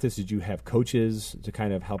practice? Did you have coaches to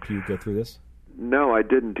kind of help you go through this? No, I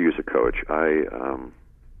didn't use a coach.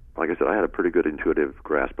 Like I said, I had a pretty good intuitive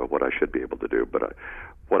grasp of what I should be able to do. But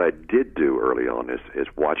what I did do early on is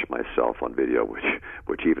watch myself on video,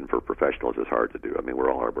 which even for professionals is hard to do. I mean,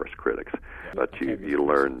 we're all our worst critics. But you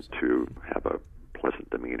learn to have a pleasant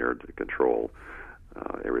demeanor to control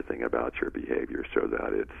everything about your behavior, so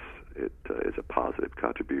that it is a positive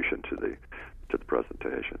contribution to the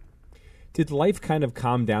presentation. Did life kind of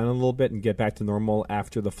calm down a little bit and get back to normal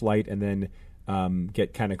after the flight, and then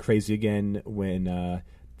get kind of crazy again when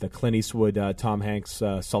the Clint Eastwood, Tom Hanks,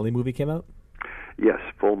 Sully movie came out? Yes,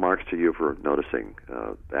 full marks to you for noticing.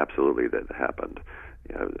 Absolutely, that happened.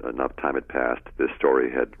 You know, enough time had passed. This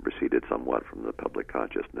story had receded somewhat from the public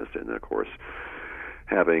consciousness, and of course,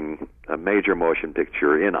 having a major motion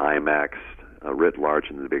picture in IMAX, writ large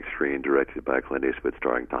in the big screen, directed by Clint Eastwood,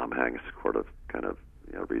 starring Tom Hanks, kind of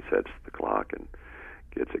resets the clock and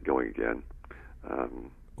gets it going again.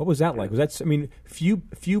 What was that like? Was that? I mean, few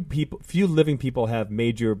living people have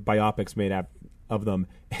major biopics made of them,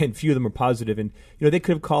 and few of them are positive. And they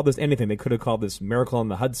could have called this anything. They could have called this Miracle on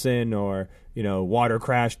the Hudson, or Water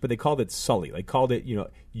Crash, but they called it Sully. They called it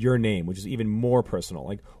Your Name, which is even more personal.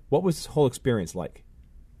 Like, what was this whole experience like?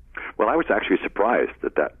 Well, I was actually surprised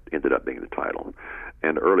that ended up being the title.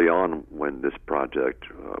 And early on, when this project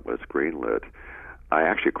was greenlit, I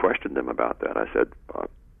actually questioned them about that. I said,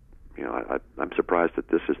 I'm surprised that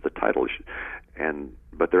this is the title.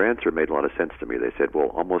 But their answer made a lot of sense to me. They said, well,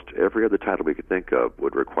 almost every other title we could think of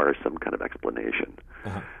would require some kind of explanation.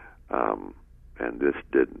 Uh-huh. And this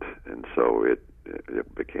didn't. And so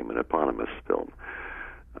it became an eponymous film.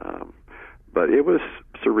 But it was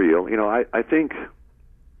surreal. I think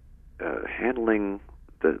handling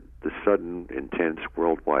the sudden, intense,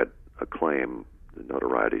 worldwide acclaim, the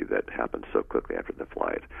notoriety that happened so quickly after the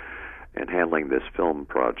flight, and handling this film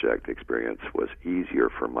project experience was easier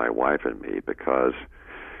for my wife and me because,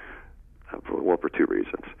 for two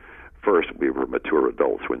reasons. First, we were mature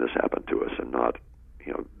adults when this happened to us, and not,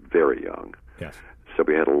 very young. Yes. So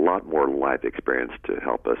we had a lot more life experience to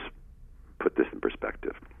help us put this in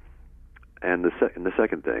perspective. And the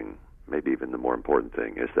second thing, maybe even the more important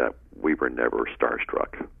thing, is that we were never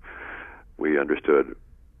starstruck. We understood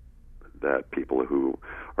that people who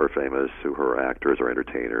are famous, who are actors or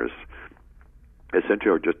entertainers,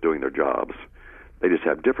 essentially are just doing their jobs. They just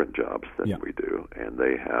have different jobs than we do, and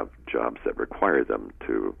they have jobs that require them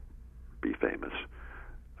to be famous.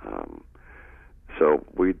 So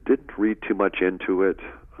we didn't read too much into it.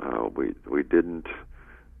 We didn't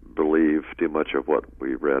believe too much of what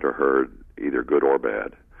we read or heard, either good or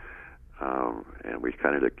bad. And we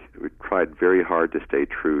tried very hard to stay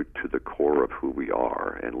true to the core of who we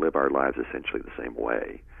are and live our lives essentially the same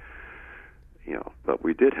way. But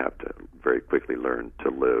we did have to very quickly learn to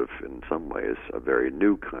live, in some ways, a very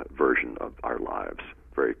new version of our lives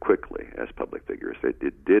very quickly as public figures.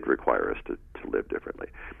 It did require us to live differently.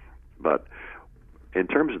 But in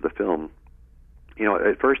terms of the film,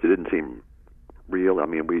 at first it didn't seem real. I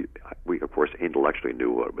mean, we of course intellectually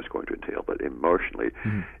knew what it was going to entail, but emotionally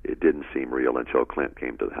it didn't seem real until Clint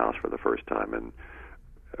came to the house for the first time, and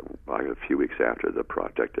a few weeks after the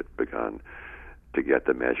project had begun, to get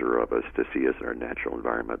the measure of us, to see us in our natural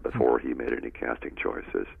environment before he made any casting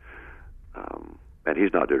choices. And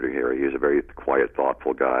he's not dirty here. He's a very quiet,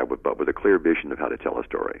 thoughtful guy, but with a clear vision of how to tell a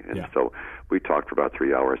story. And so we talked for about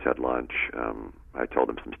 3 hours, had lunch. I told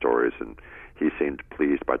him some stories, and he seemed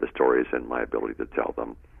pleased by the stories and my ability to tell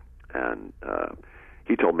them. And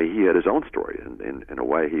he told me he had his own story. And in a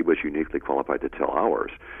way, he was uniquely qualified to tell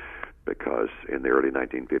ours, because in the early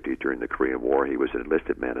 1950s, during the Korean War, he was an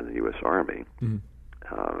enlisted man in the U.S. Army,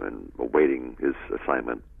 and awaiting his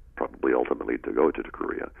assignment probably ultimately to go to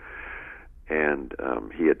Korea. And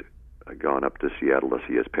he had gone up to Seattle to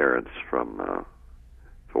see his parents from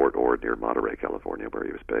Fort Ord near Monterey, California, where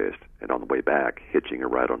he was based. And on the way back, hitching a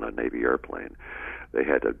ride on a Navy airplane, they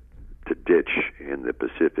had to ditch in the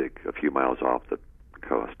Pacific a few miles off the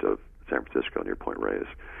coast of San Francisco near Point Reyes.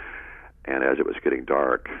 And as it was getting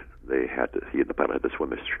dark, he and the pilot had to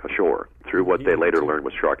swim ashore through what they later learned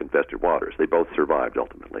was shark-infested waters. They both survived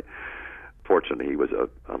ultimately. Fortunately, he was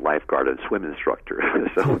a lifeguard and swim instructor,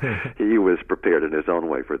 so he was prepared in his own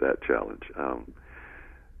way for that challenge.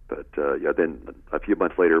 Then a few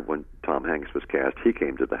months later, when Tom Hanks was cast, he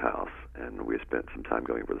came to the house, and we spent some time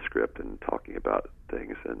going over the script and talking about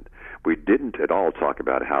things. And we didn't at all talk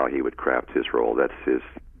about how he would craft his role. That's his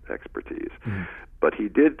expertise. Mm-hmm. But he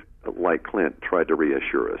did, like Clint, try to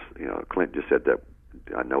reassure us. Clint just said that,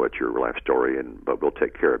 I know it's your life story, but we'll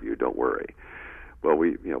take care of you. Don't worry. Well,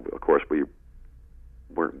 of course, we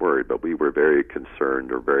weren't worried, but we were very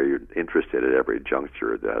concerned or very interested at every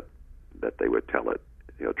juncture that they would tell it,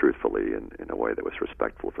 truthfully and in a way that was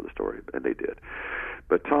respectful for the story, and they did.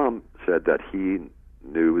 But Tom said that he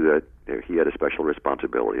knew that he had a special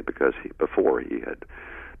responsibility because before he had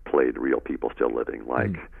played real people still living,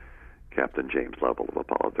 like Captain James Lovell of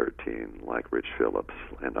Apollo 13, like Rich Phillips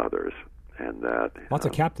and others, and that lots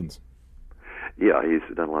of captains. Yeah,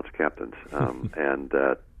 he's done lots of captains, and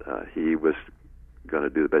that he was going to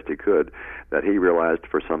do the best he could. That he realized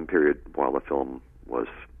for some period while the film was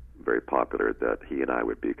very popular that he and I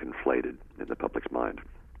would be conflated in the public's mind,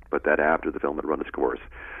 but that after the film had run its course,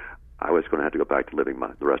 I was going to have to go back to living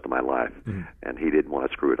the rest of my life, and he didn't want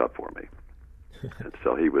to screw it up for me. And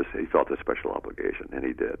so he felt a special obligation, and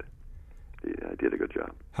he did. He did a good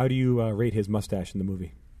job. How do you rate his mustache in the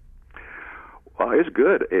movie? Well, it's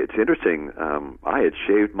good. It's interesting. I had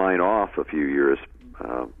shaved mine off a few years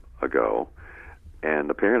ago,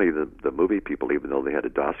 and apparently the movie people, even though they had a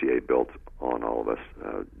dossier built on all of us,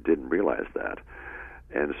 didn't realize that.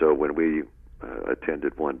 And so when we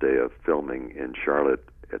attended one day of filming in Charlotte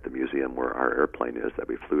at the museum where our airplane is that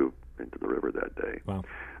we flew into the river that day,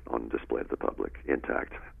 on display to the public,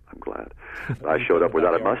 intact, I'm glad. I showed up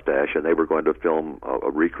without a mustache, and they were going to film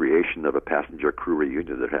a recreation of a passenger crew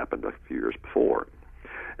reunion that happened a few years before.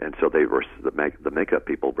 And so the makeup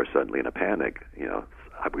people were suddenly in a panic.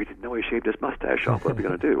 We didn't know he shaved his mustache off. What are we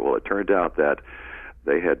going to do? Well, it turned out that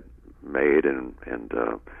they had made and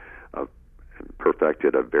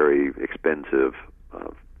perfected a very expensive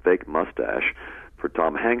fake mustache for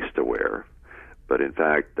Tom Hanks to wear. But in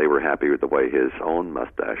fact, they were happy with the way his own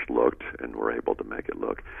mustache looked and were able to make it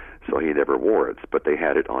look. So he never wore it, but they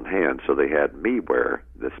had it on hand. So they had me wear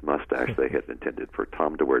this mustache they had intended for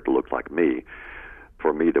Tom to wear to look like me,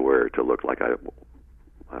 for me to wear to look like I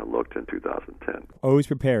looked in 2010. Always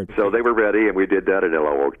prepared. So they were ready, and we did that, and it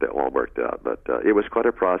all worked out. But it was quite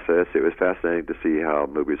a process. It was fascinating to see how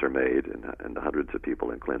movies are made, and the hundreds of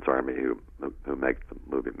people in Clint's army who make the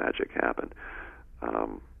movie magic happen.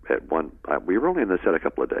 We were only in the set a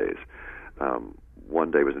couple of days.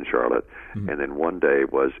 One day was in Charlotte, and then one day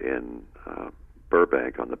was in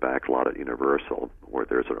Burbank on the back lot at Universal, where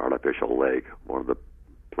there's an artificial lake, one of the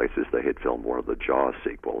places they had filmed one of the Jaws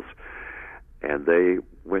sequels. And they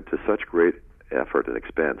went to such great effort and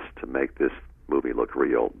expense to make this movie look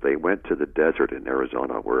real. They went to the desert in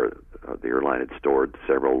Arizona where the airline had stored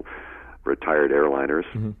several retired airliners,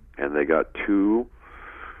 and they got 2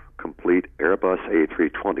 complete Airbus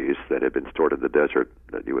A320s that had been stored in the desert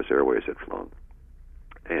that U.S. Airways had flown,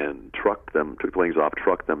 and took the wings off,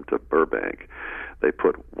 trucked them to Burbank. They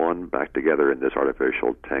put one back together in this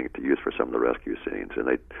artificial tank to use for some of the rescue scenes, and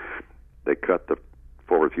they cut the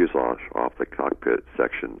forward fuselage off the cockpit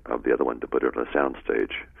section of the other one to put it on a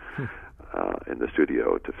soundstage in the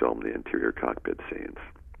studio to film the interior cockpit scenes.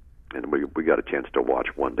 And we got a chance to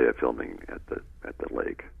watch one day of filming at the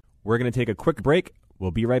lake. We're going to take a quick break.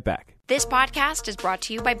 We'll be right back. This podcast is brought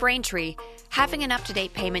to you by Braintree. Having an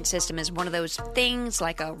up-to-date payment system is one of those things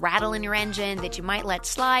like a rattle in your engine that you might let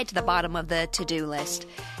slide to the bottom of the to-do list.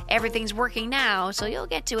 Everything's working now, so you'll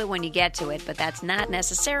get to it when you get to it, but that's not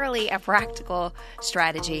necessarily a practical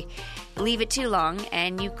strategy. Leave it too long,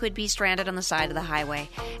 and you could be stranded on the side of the highway.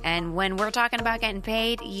 And when we're talking about getting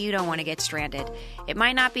paid, you don't want to get stranded. It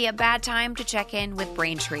might not be a bad time to check in with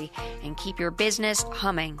Braintree and keep your business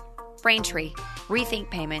humming. Braintree. Rethink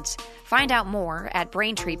payments. Find out more at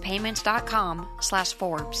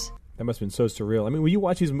braintreepayments.com/Forbes. That must have been so surreal. I mean, when you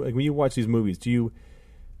watch these movies, do you?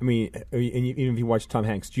 I mean, even if you watch Tom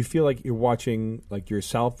Hanks, do you feel like you're watching like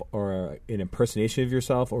yourself or an impersonation of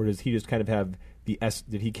yourself, or does he just kind of have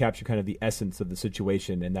did he capture kind of the essence of the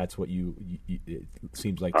situation, and that's what it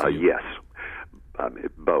seems like to you? Yes.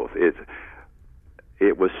 Both.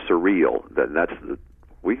 It was surreal.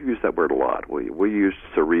 We use that word a lot. We use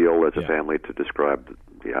surreal as a family to describe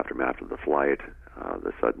the aftermath of the flight,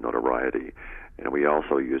 the sudden notoriety, and we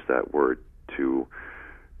also use that word to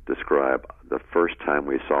describe the first time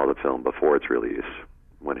we saw the film before its release,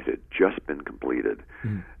 when it had just been completed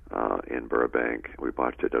in Burbank. We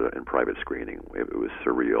watched it in private screening. It was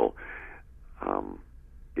surreal.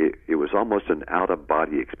 It was almost an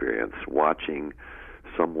out-of-body experience watching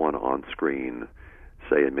someone on screen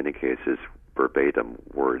say, in many cases, verbatim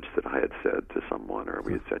words that I had said to someone or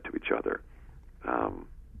we had said to each other.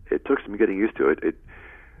 It took some getting used to it.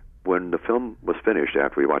 When the film was finished,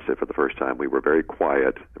 after we watched it for the first time, we were very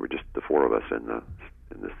quiet. There were just the four of us in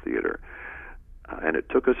this theater. And it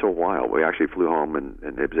took us a while. We actually flew home, and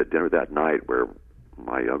it was at dinner that night where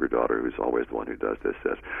my younger daughter, who's always the one who does this,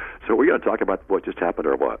 says, "So are we going to talk about what just happened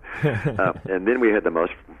or what?" And then we had the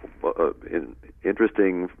most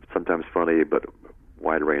interesting, sometimes funny, but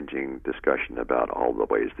wide-ranging discussion about all the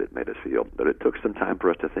ways that it made us feel. But it took some time for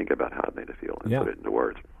us to think about how it made us feel and put it into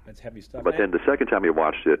words. That's heavy stuff. But then the second time we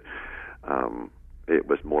watched it, it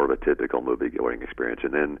was more of a typical movie-going experience.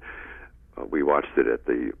 And then we watched it at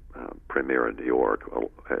the premiere in New York,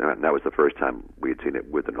 and that was the first time we had seen it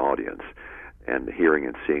with an audience. And hearing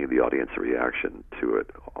and seeing the audience reaction to it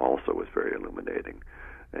also was very illuminating.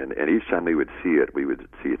 And each time we would see it, we would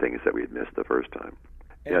see things that we had missed the first time.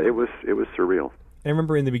 Yeah, it was surreal. I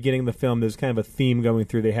remember in the beginning of the film, there's kind of a theme going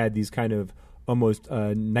through. They had these kind of almost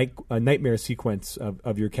nightmare sequence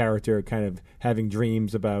of your character kind of having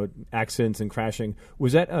dreams about accidents and crashing.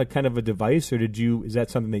 Was that kind of a device, or is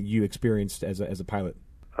that something that you experienced as a pilot?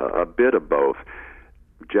 A bit of both.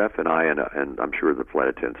 Jeff and I, and I'm sure the flight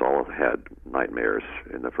attendants all had nightmares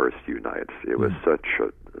in the first few nights. It was such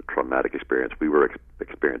a traumatic experience. We were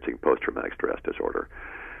experiencing post-traumatic stress disorder.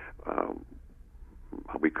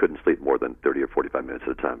 We couldn't sleep more than 30 or 45 minutes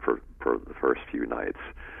at a time for the first few nights.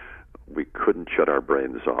 We couldn't shut our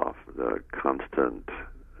brains off. The constant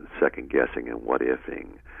second-guessing and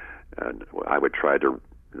what-ifing. And I would try to,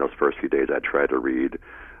 in those first few days, I'd try to read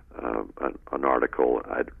an article.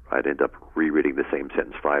 I'd end up rereading the same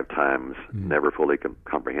sentence 5 times, never fully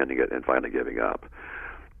comprehending it, and finally giving up.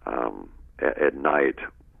 At night,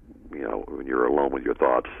 when you're alone with your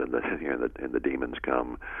thoughts and the demons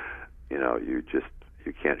come,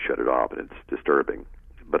 you can't shut it off, and it's disturbing.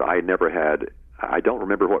 But I don't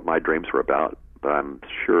remember what my dreams were about, but I'm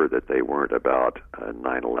sure that they weren't about a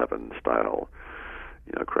 9/11 style,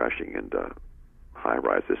 crashing into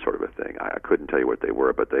high-rise, this sort of a thing. I couldn't tell you what they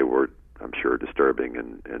were, but they were, I'm sure, disturbing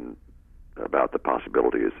and about the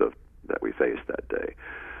possibilities that we faced that day,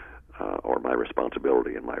 or my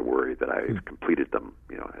responsibility and my worry that I completed them.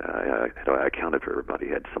 I accounted for everybody.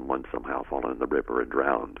 Had someone somehow fallen in the river and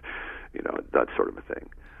drowned, that sort of a thing.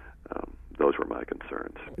 Those were my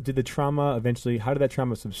concerns. Did the trauma eventually, how did that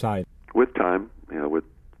trauma subside? With time, with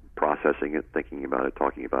processing it, thinking about it,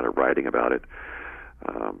 talking about it, writing about it.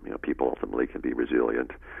 People ultimately can be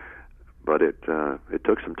resilient, but it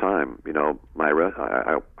took some time. I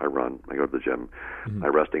go to the gym. My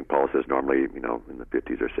resting pulse is normally in the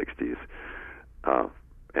 50s or 60s,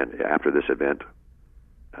 and after this event,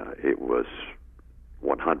 it was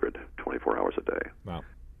 100, 24 hours a day. Wow.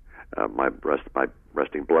 My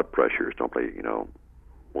resting blood pressure is normally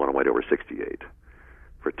went away to over 68.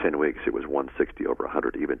 For 10 weeks, it was 160 over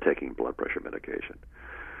 100, even taking blood pressure medication.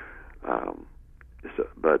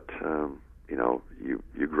 But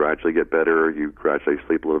you gradually get better. You gradually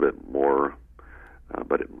sleep a little bit more.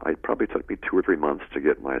 But it probably took me 2 or 3 months to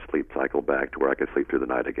get my sleep cycle back to where I could sleep through the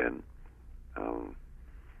night again.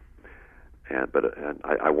 And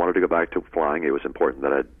I wanted to go back to flying. It was important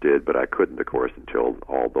that I did, but I couldn't, of course, until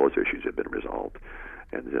all those issues had been resolved,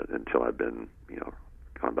 and until I'd been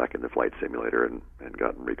gone back in the flight simulator and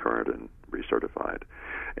gotten recurrent and recertified.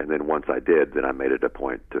 And then once I did, then I made it a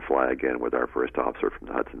point to fly again with our first officer from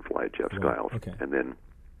the Hudson flight, Jeff Skiles. Okay. And then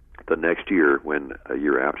the next year, a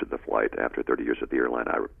year after the flight, after 30 years at the airline,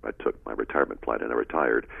 I took my retirement flight and I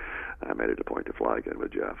retired. I made it a point to fly again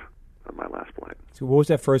with Jeff on my last flight. So what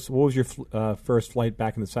was your first flight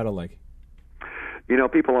back in the saddle like?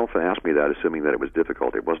 People often ask me that, assuming that it was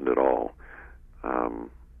difficult. It wasn't at all.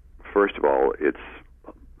 First of all, it's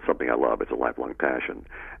something I love. It's a lifelong passion.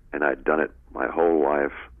 And I'd done it my whole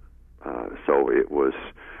life, so it was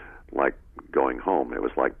like going home. It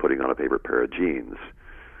was like putting on a favorite pair of jeans.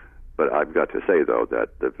 But I've got to say, though,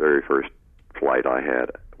 that the very first flight I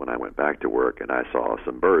had when I went back to work and I saw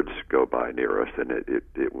some birds go by near us, and it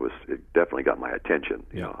definitely got my attention.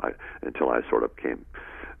 Until I sort of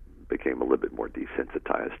became a little bit more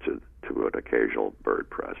desensitized to an occasional bird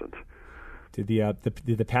presence. Did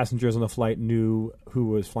the passengers on the flight knew who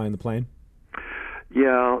was flying the plane?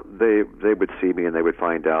 Yeah, they would see me and they would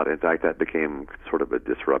find out. In fact, that became sort of a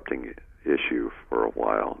disrupting issue for a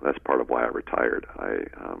while. That's part of why I retired.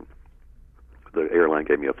 The airline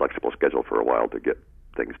gave me a flexible schedule for a while to get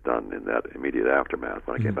things done in that immediate aftermath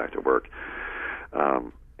when I came back to work.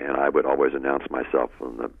 And I would always announce myself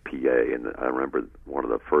on the PA. And I remember one of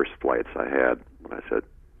the first flights I had when I said,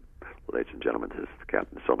 "Ladies and gentlemen, this is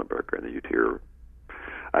Captain Sullenberger in the UTIR."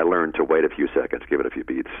 I learned to wait a few seconds, give it a few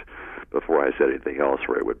beats before I said anything else,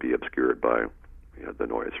 where it would be obscured by the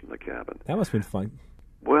noise from the cabin. That must have been fun.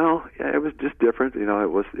 Well, yeah, it was just different. It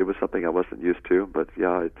was something I wasn't used to. But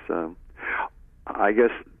yeah, it's. I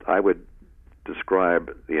guess I would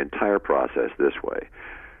describe the entire process this way: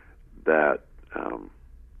 that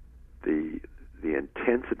the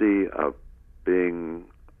intensity of being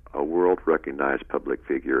a world-recognized public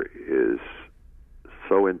figure is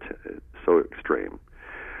so extreme.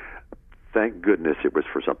 Thank goodness it was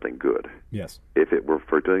for something good. Yes. If it were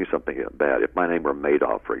for doing something bad, if my name were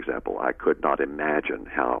Madoff, for example, I could not imagine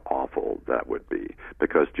how awful that would be,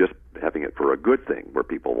 because just having it for a good thing where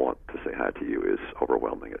people want to say hi to you is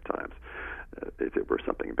overwhelming at times. If it were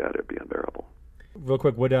something bad, it would be unbearable. Real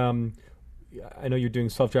quick, I know you're doing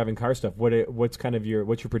self-driving car stuff. What's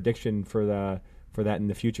your prediction for that in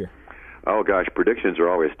the future? Oh gosh, predictions are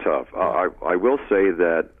always tough. I will say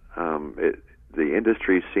that the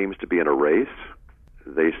industry seems to be in a race.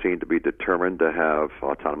 They seem to be determined to have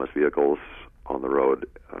autonomous vehicles on the road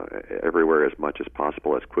everywhere as much as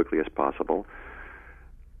possible, as quickly as possible.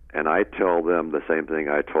 And I tell them the same thing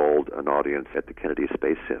I told an audience at the Kennedy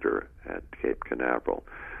Space Center at Cape Canaveral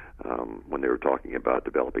when they were talking about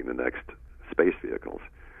developing the next space vehicles.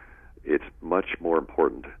 It's much more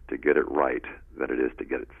important to get it right than it is to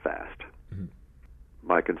get it fast. Mm-hmm.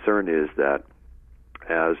 My concern is that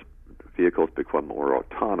as vehicles become more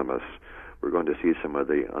autonomous, we're going to see some of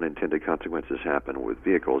the unintended consequences happen with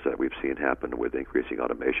vehicles that we've seen happen with increasing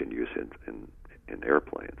automation use in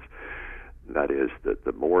airplanes. That is, that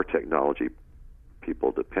the more technology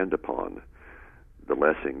people depend upon, the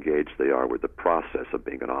less engaged they are with the process of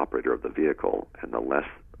being an operator of the vehicle, and the less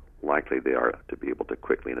likely they are to be able to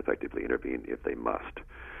quickly and effectively intervene if they must.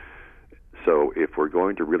 So if we're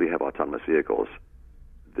going to really have autonomous vehicles,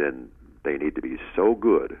 then they need to be so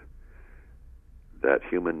good that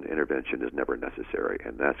human intervention is never necessary,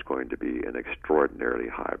 and that's going to be an extraordinarily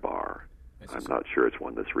high bar. I'm not sure it's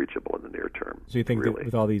one that's reachable in the near term. So you think really, that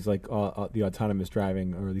with all these the autonomous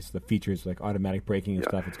driving, or at least the features like automatic braking and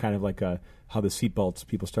stuff, it's kind of like how the seatbelts,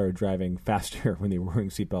 people started driving faster when they were wearing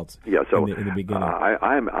seatbelts. Yeah, so in the beginning.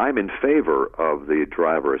 I'm in favor of the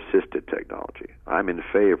driver-assisted technology. I'm in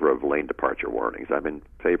favor of lane departure warnings. I'm in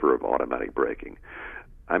favor of automatic braking.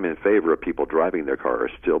 I'm in favor of people driving their cars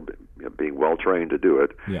still being well trained to do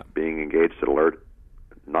it, being engaged and alert,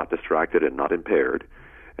 not distracted and not impaired,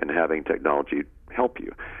 and having technology help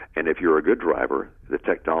you. And if you're a good driver, the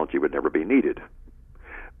technology would never be needed.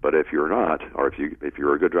 But if you're not, or if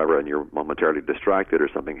you're a good driver and you're momentarily distracted or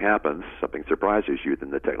something happens, something surprises you,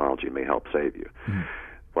 then the technology may help save you. Mm-hmm.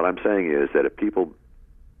 What I'm saying is that if people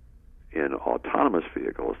in autonomous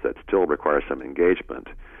vehicles that still require some engagement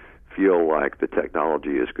feel like the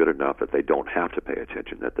technology is good enough that they don't have to pay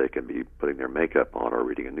attention, that they can be putting their makeup on or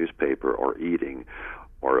reading a newspaper or eating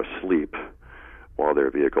or asleep while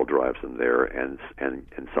their vehicle drives them there, and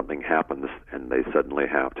something happens and they suddenly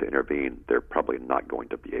have to intervene, they're probably not going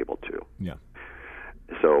to be able to. Yeah.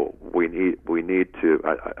 So we need to.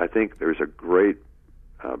 I think there's a great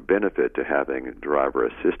benefit to having driver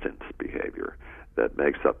assistance behavior that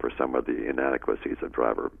makes up for some of the inadequacies of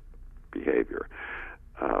driver behavior.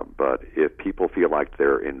 But if people feel like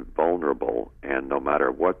they're invulnerable, and no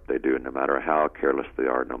matter what they do, no matter how careless they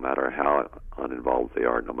are, no matter how uninvolved they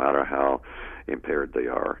are, no matter how impaired they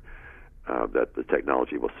are, that the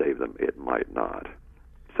technology will save them, it might not.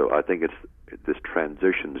 So I think it's this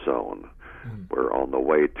transition zone. We're on the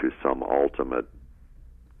way to some ultimate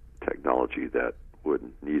technology that would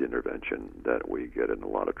need intervention, that we get in a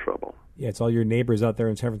lot of trouble. Yeah, it's all your neighbors out there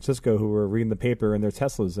in San Francisco who are reading the paper in their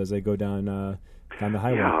Teslas as they go down the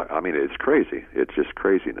highway. Yeah, I mean, it's crazy. It's just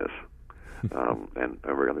craziness. And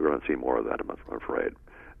we're going to see more of that, I'm afraid,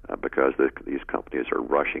 because these companies are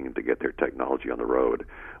rushing to get their technology on the road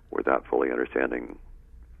without fully understanding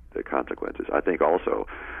the consequences. I think also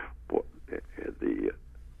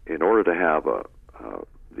in order to have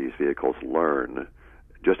these vehicles learn,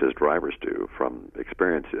 just as drivers do from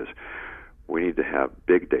experiences, we need to have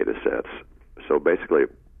big data sets. So basically,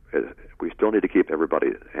 we still need to keep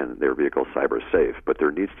everybody and their vehicles cyber safe, but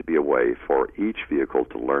there needs to be a way for each vehicle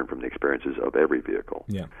to learn from the experiences of every vehicle.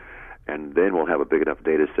 Yeah. And then we'll have a big enough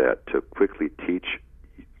data set to quickly teach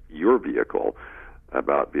your vehicle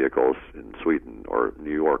about vehicles in Sweden or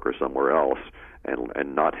New York or somewhere else,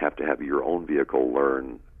 and not have to have your own vehicle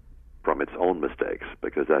learn from its own mistakes,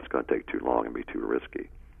 because that's going to take too long and be too risky.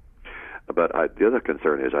 But the other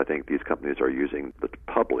concern is I think these companies are using the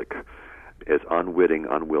public as unwitting,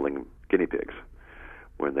 unwilling guinea pigs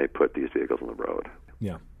when they put these vehicles on the road.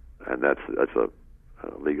 Yeah. And that's a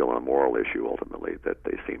legal and moral issue, ultimately, that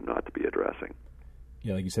they seem not to be addressing.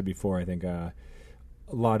 Yeah, like you said before, I think a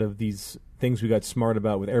lot of these things we got smart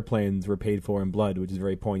about with airplanes were paid for in blood, which is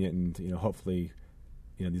very poignant, and hopefully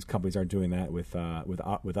these companies aren't doing that with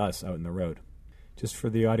us out in the road. Just for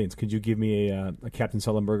the audience, could you give me a Captain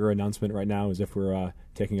Sullenberger announcement right now as if we're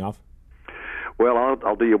taking off? Well,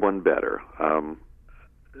 I'll do you one better.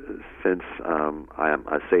 Since I am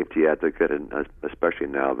a safety advocate, and especially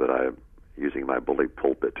now that I'm using my bully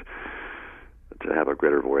pulpit to have a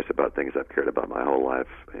greater voice about things I've cared about my whole life,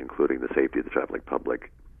 including the safety of the traveling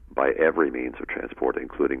public by every means of transport,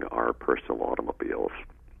 including our personal automobiles.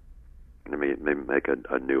 Let me make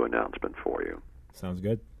a new announcement for you. Sounds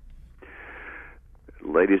good.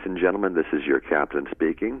 Ladies and gentlemen, this is your captain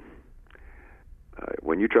speaking.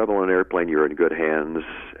 When you travel on an airplane, you're in good hands,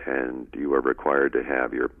 and you are required to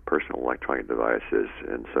have your personal electronic devices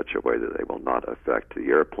in such a way that they will not affect the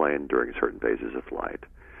airplane during certain phases of flight.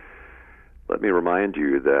 Let me remind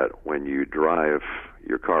you that when you drive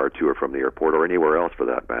your car to or from the airport, or anywhere else for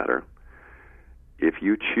that matter, if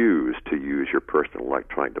you choose to use your personal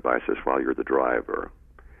electronic devices while you're the driver,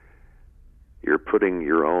 you're putting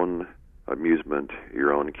your own amusement,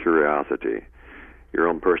 your own curiosity, your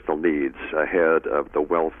own personal needs ahead of the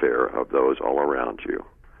welfare of those all around you.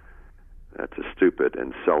 That's a stupid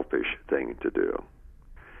and selfish thing to do.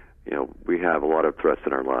 We have a lot of threats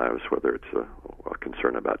in our lives, whether it's a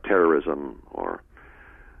concern about terrorism or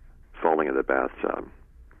falling in the bathtub.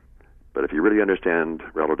 But if you really understand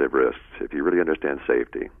relative risks, if you really understand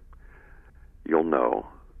safety, you'll know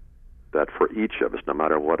that for each of us, no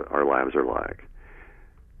matter what our lives are like,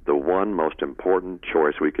 the one most important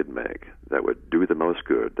choice we could make that would do the most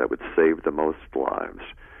good, that would save the most lives,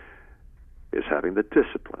 is having the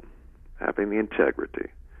discipline, having the integrity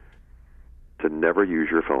to never use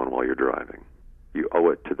your phone while you're driving. You owe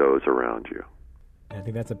it to those around you. I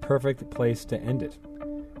think that's a perfect place to end it.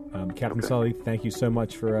 Captain Sully, thank you so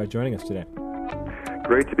much for joining us today.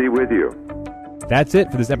 Great to be with you. That's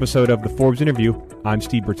it for this episode of The Forbes Interview. I'm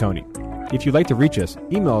Steve Bertoni. If you'd like to reach us,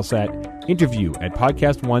 email us at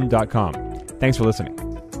interview@podcastone.com. Thanks for listening.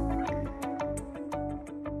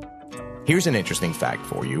 Here's an interesting fact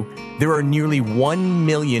for you. There are nearly 1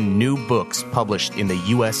 million new books published in the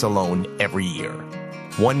U.S. alone every year.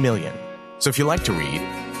 1 million. So if you like to read,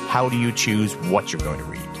 how do you choose what you're going to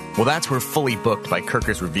read? Well, that's where Fully Booked by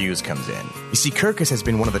Kirkus Reviews comes in. You see, Kirkus has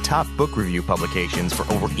been one of the top book review publications for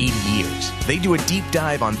over 80 years. They do a deep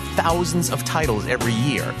dive on thousands of titles every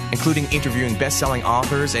year, including interviewing best-selling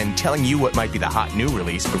authors and telling you what might be the hot new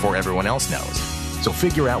release before everyone else knows. So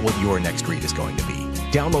figure out what your next read is going to be.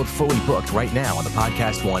 Download Fully Booked right now on the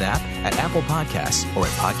Podcast One app, at Apple Podcasts, or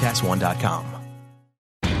at podcastone.com.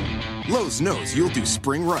 Lowe's knows you'll do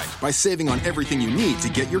spring right by saving on everything you need to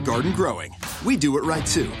get your garden growing. We do it right,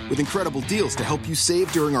 too, with incredible deals to help you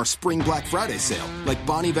save during our Spring Black Friday sale, like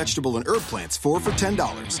Bonnie vegetable and herb plants, 4 for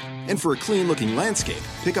 $10. And for a clean-looking landscape,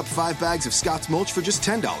 pick up 5 bags of Scott's mulch for just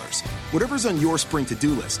 $10. Whatever's on your spring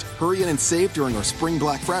to-do list, hurry in and save during our Spring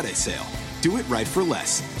Black Friday sale. Do it right for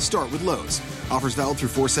less. Start with Lowe's. Offers valid through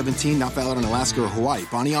 4/17, not valid on Alaska or Hawaii.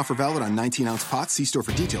 Bonnie offer valid on 19-ounce pots. See store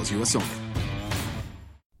for details, U.S. only.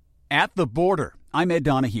 At the border, I'm Ed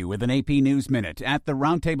Donahue with an AP News Minute. At the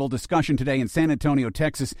roundtable discussion today in San Antonio,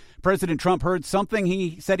 Texas, President Trump heard something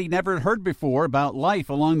he said he'd never heard before about life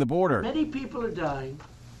along the border. Many people are dying,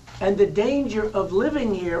 and the danger of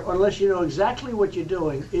living here, unless you know exactly what you're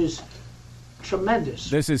doing, is tremendous.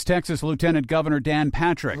 This is Texas Lieutenant Governor Dan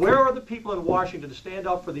Patrick. Where are the people in Washington to stand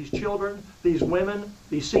up for these children, these women,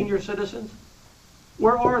 these senior citizens?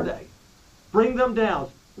 Where are they? Bring them down.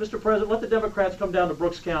 Mr. President, let the Democrats come down to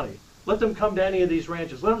Brooks County. Let them come to any of these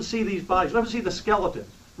ranches. Let them see these bodies. Let them see the skeletons.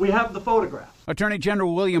 We have the photographs. Attorney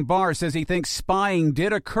General William Barr says he thinks spying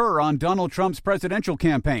did occur on Donald Trump's presidential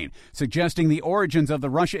campaign, suggesting the origins of the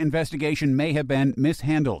Russia investigation may have been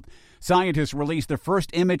mishandled. Scientists released the first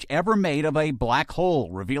image ever made of a black hole,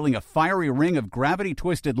 revealing a fiery ring of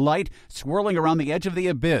gravity-twisted light swirling around the edge of the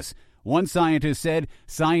abyss. One scientist said,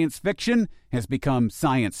 "Science fiction has become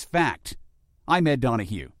science fact." I'm Ed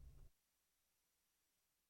Donahue.